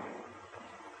fuel.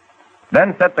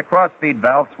 Then set the cross-feed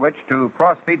valve switch to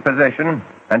cross-feed position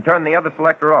and turn the other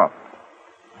selector off.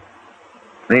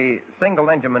 The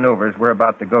single-engine maneuvers we're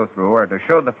about to go through are to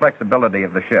show the flexibility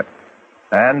of the ship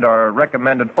and are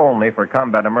recommended only for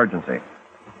combat emergency.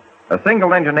 A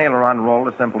single-engine aileron roll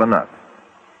is simple enough.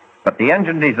 But the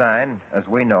engine design, as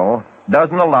we know,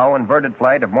 doesn't allow inverted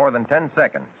flight of more than 10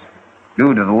 seconds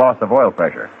due to the loss of oil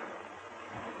pressure.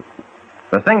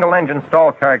 The single-engine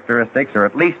stall characteristics are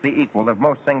at least the equal of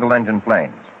most single-engine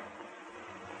planes.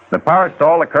 The power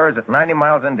stall occurs at 90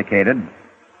 miles indicated,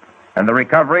 and the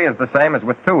recovery is the same as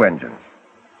with two engines.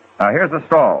 Now, here's the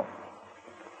stall.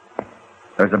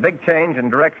 There's a big change in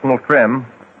directional trim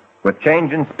with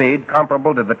change in speed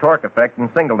comparable to the torque effect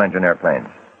in single-engine airplanes.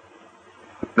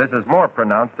 This is more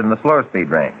pronounced in the slow-speed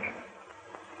range.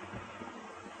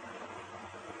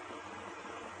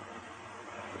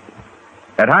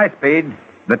 At high speed,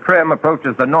 the trim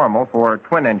approaches the normal for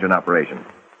twin-engine operation.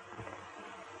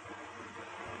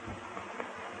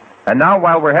 And now,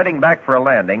 while we're heading back for a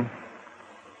landing,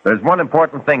 there's one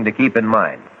important thing to keep in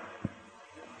mind.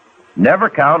 Never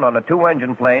count on a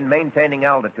two-engine plane maintaining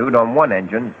altitude on one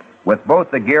engine with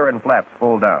both the gear and flaps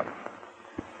pulled down.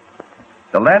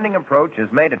 The landing approach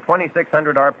is made at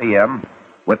 2,600 RPM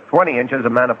with 20 inches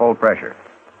of manifold pressure.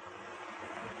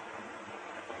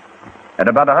 At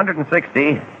about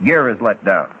 160, gear is let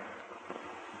down.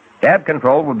 Cab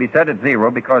control will be set at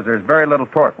 0 because there's very little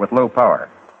torque with low power.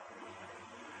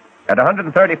 At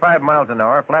 135 miles an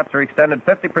hour, flaps are extended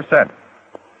 50%.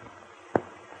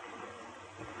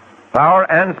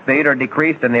 Power and speed are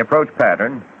decreased in the approach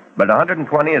pattern, but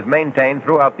 120 is maintained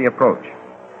throughout the approach.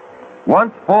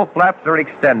 Once full flaps are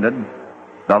extended,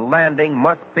 the landing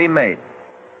must be made.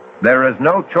 There is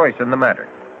no choice in the matter.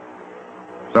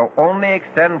 So only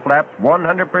extend flaps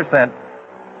 100%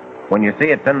 when you see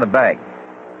it's in the bag.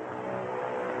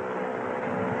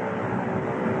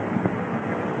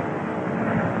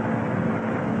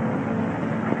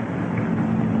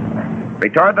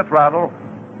 Retard the throttle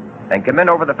and come in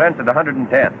over the fence at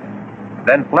 110.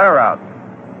 Then flare out,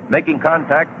 making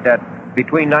contact at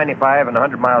between 95 and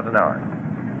 100 miles an hour.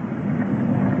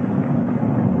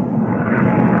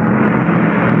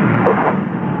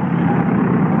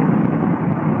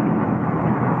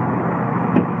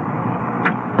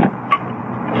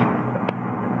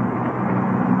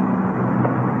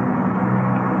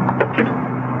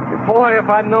 Boy, if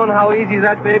I'd known how easy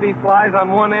that baby flies on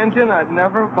one engine, I'd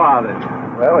never bothered.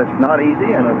 Well, it's not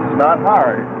easy and it's not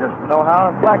hard. It's just to know how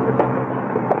to practice it.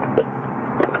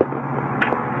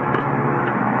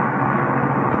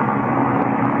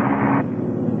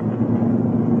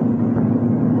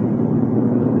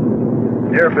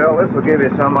 Here, Bill, this will give you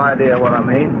some idea what I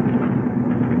mean.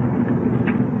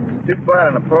 Too flat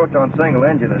an approach on single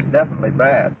engine is definitely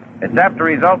bad. It's apt to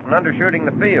result in undershooting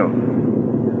the field.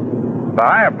 The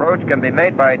high approach can be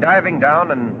made by diving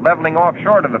down and leveling off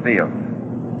short of the field.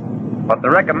 But the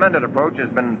recommended approach has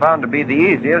been found to be the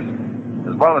easiest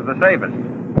as well as the safest.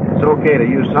 It's okay to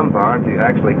use some power until you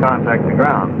actually contact the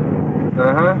ground.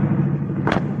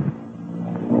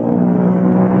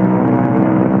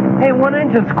 Hey, one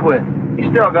engine's quit.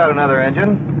 You still got another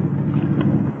engine.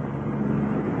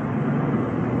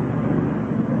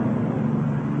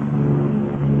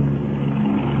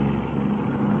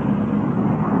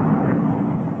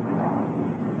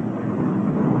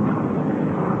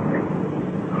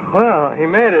 Well, he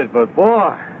made it, but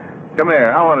boy. Come here,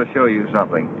 I want to show you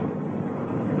something.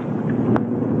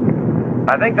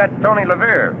 I think that's Tony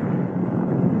Levere.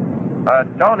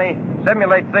 Tony,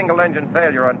 simulate single-engine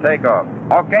failure on takeoff.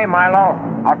 Okay, Milo.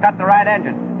 I'll cut the right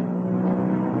engine.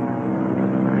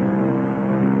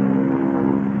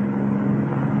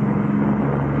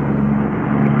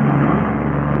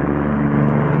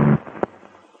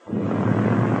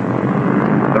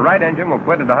 The right engine will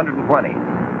quit at 120.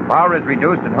 Power is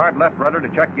reduced and hard left rudder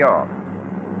to check yaw.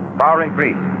 Power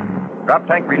increased. Drop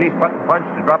tank release button punch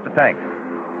to drop the tank.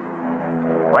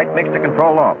 Right mixture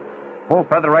control off. Full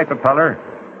feather right propeller.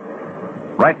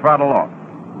 Right throttle off.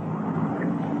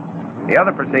 The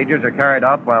other procedures are carried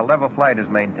out while level flight is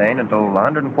maintained until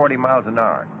 140 miles an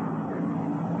hour.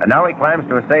 And now he climbs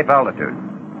to a safe altitude.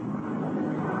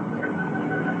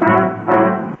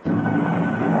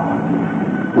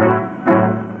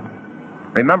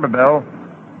 Remember, Bill,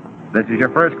 this is your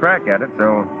first crack at it,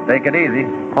 so take it easy.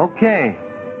 Okay.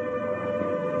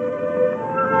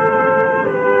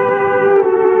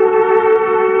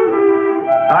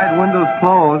 Side windows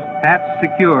closed, hatch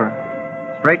secure.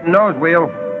 Straighten nose wheel.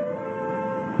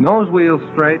 Nose wheel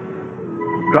straight.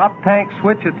 Drop tank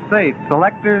switch at safe.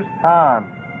 Selectors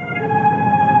on.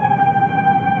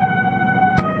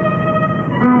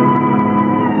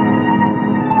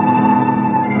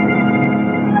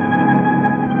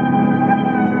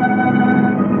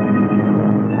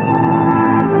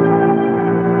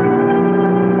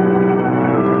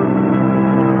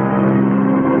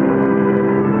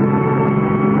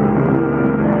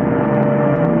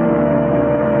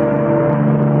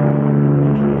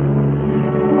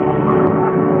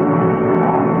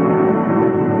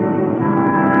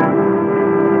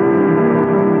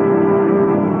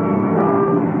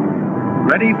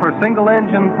 Ready for single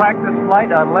engine practice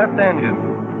flight on left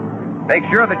engine. Make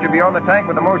sure that you be on the tank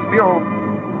with the most fuel.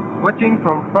 Switching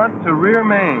from front to rear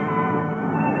main.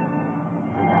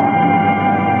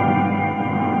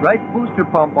 Right booster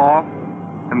pump off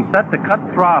and set to cut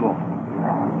throttle.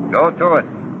 Go to it.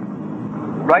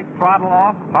 Right throttle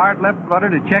off, hard left rudder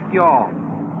to check yaw.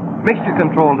 Mixture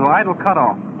control to idle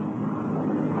cutoff.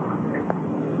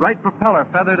 Right propeller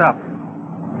feathered up.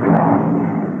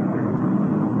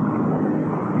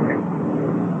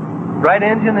 Right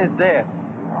engine is dead.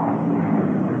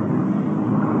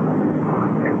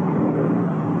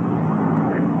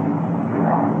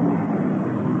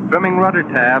 Trimming rudder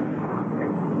tab.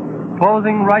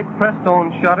 Closing right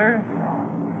Prestone shutter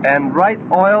and right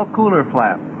oil cooler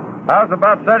flap. How's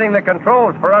about setting the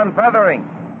controls for unfeathering?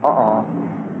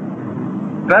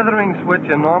 Feathering switch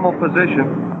in normal position.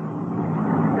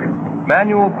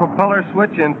 Manual propeller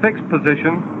switch in fixed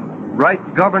position. Right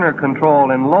governor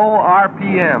control in low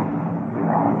RPM.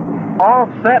 All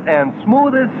set and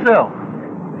smooth as silk.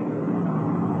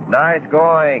 Nice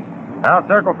going. Now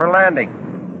circle for landing.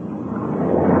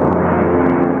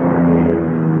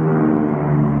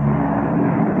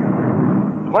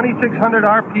 .2600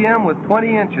 RPM with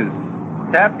 20 inches.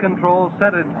 Tap control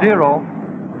set at 0.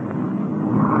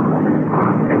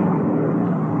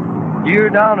 Gear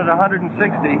down at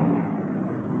 160.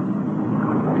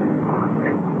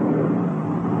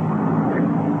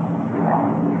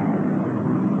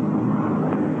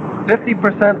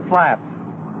 .50% flaps.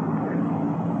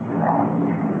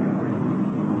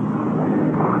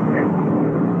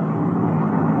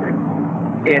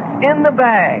 It's in the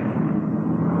bag.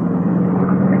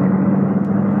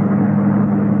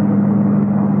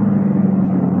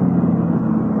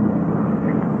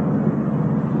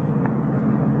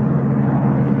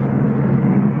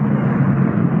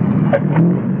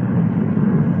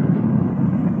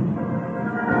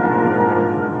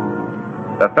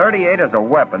 The 38 as a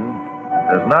weapon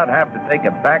does not have to take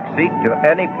a back seat to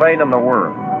any plane in the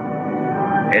world.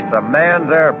 It's a man's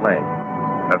airplane,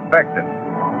 effective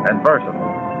and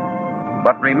versatile.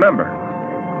 But remember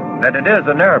that it is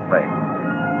an airplane,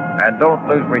 and don't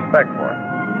lose respect for it.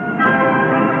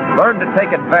 Learn to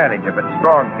take advantage of its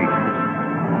strong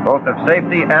features, both of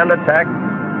safety and attack.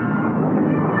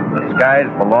 The skies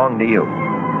belong to you.